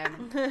 I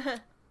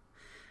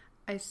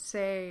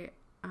say,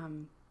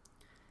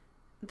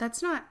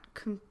 that's not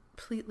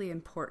completely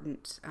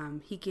important.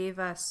 He gave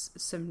us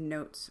some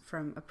notes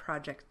from a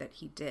project that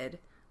he did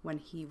when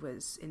he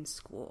was in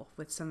school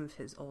with some of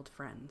his old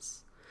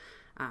friends.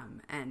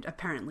 And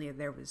apparently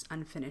there was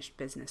unfinished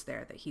business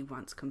there that he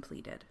once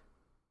completed.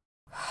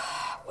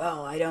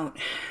 Well,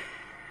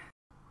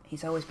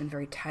 he's always been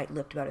very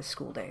tight-lipped about his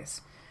school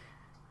days.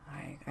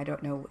 I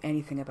don't know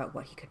anything about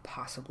what he could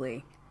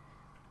possibly...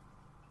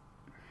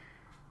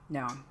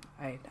 No,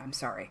 I'm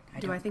sorry.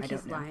 Do I think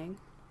he's lying?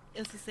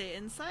 Is this say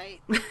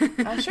insight?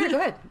 Sure, go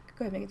ahead.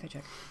 Go ahead, make an insight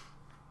check.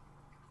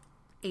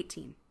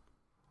 18.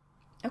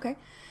 Okay.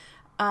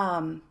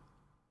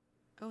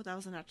 Oh, that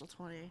was a natural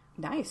 20.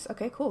 Nice.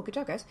 Okay, cool. Good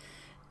job, guys.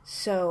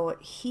 So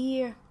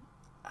you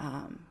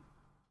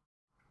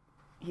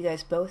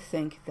guys both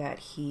think that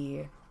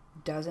he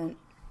doesn't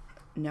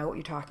know what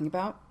you're talking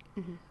about.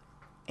 Mm-hmm.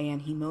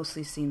 And he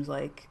mostly seems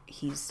like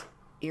he's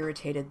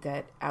irritated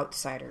that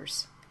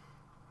outsiders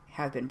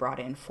have been brought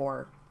in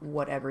for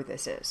whatever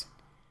this is.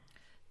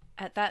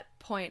 At that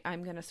point,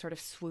 I'm going to sort of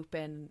swoop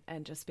in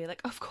and just be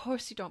like, of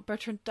course you don't,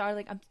 Bertrand,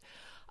 darling.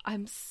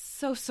 I'm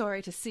so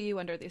sorry to see you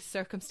under these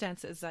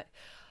circumstances.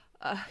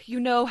 You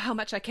know how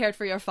much I cared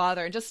for your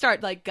father, and just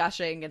start, like,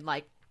 gushing and,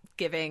 like,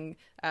 giving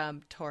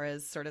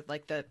Torres sort of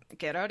like the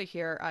get out of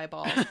here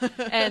eyeball,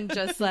 and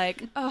just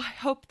like, oh,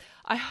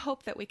 I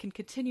hope that we can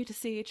continue to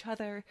see each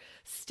other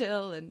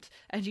still, and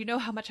you know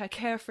how much I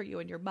care for you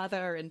and your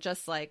mother, and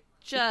just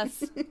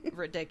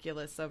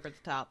ridiculous over the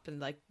top, and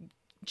like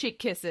cheek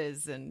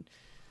kisses. And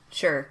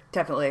sure,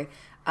 definitely.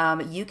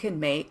 You can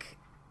make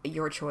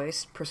your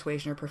choice,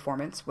 persuasion or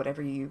performance,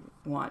 whatever you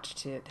want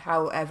to,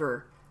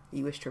 however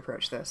you wish to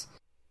approach this.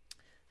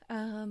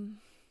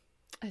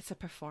 It's a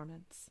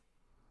performance.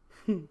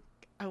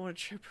 I want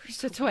to trip her.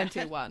 It's a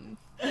 21.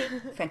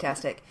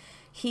 Fantastic.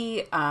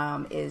 He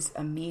is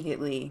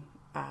immediately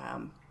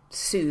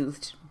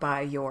soothed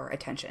by your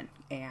attention,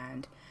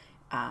 and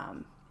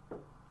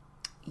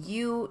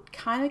you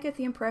kind of get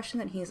the impression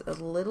that he's a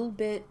little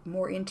bit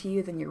more into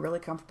you than you're really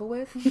comfortable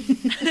with,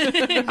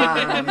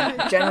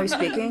 generally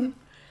speaking.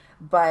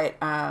 But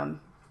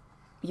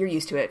you're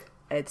used to it.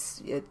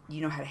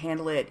 You know how to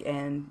handle it,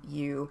 and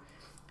you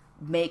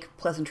make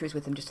pleasantries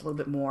with him just a little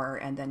bit more,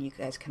 and then you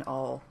guys can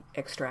all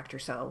extract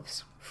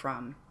yourselves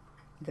from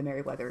the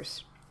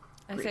Merryweathers.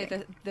 I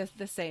say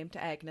the same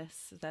to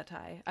Agnes, that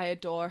I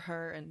adore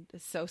her and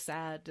is so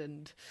sad,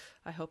 and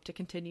I hope to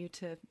continue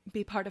to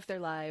be part of their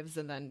lives,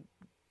 and then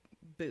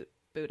boot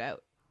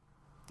out.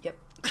 Yep,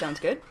 sounds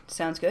good.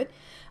 Sounds good.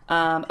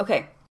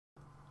 Okay,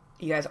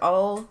 you guys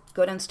all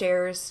go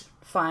downstairs,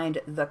 find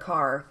the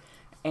car,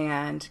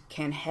 and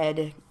can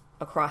head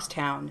across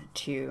town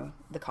to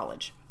the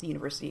college, the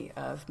University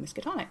of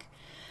Miskatonic.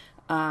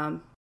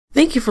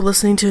 Thank you for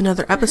listening to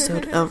another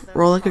episode of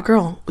Roll Like a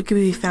Girl. We can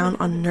be found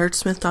on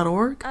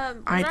nerdsmith.org,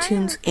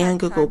 iTunes, and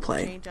Google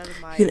Play.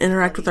 You can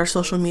interact with our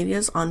social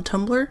medias on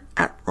Tumblr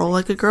at Roll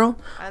Like a Girl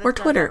or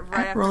Twitter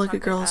at Roll Like a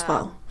Girl as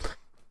well.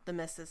 The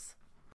missus.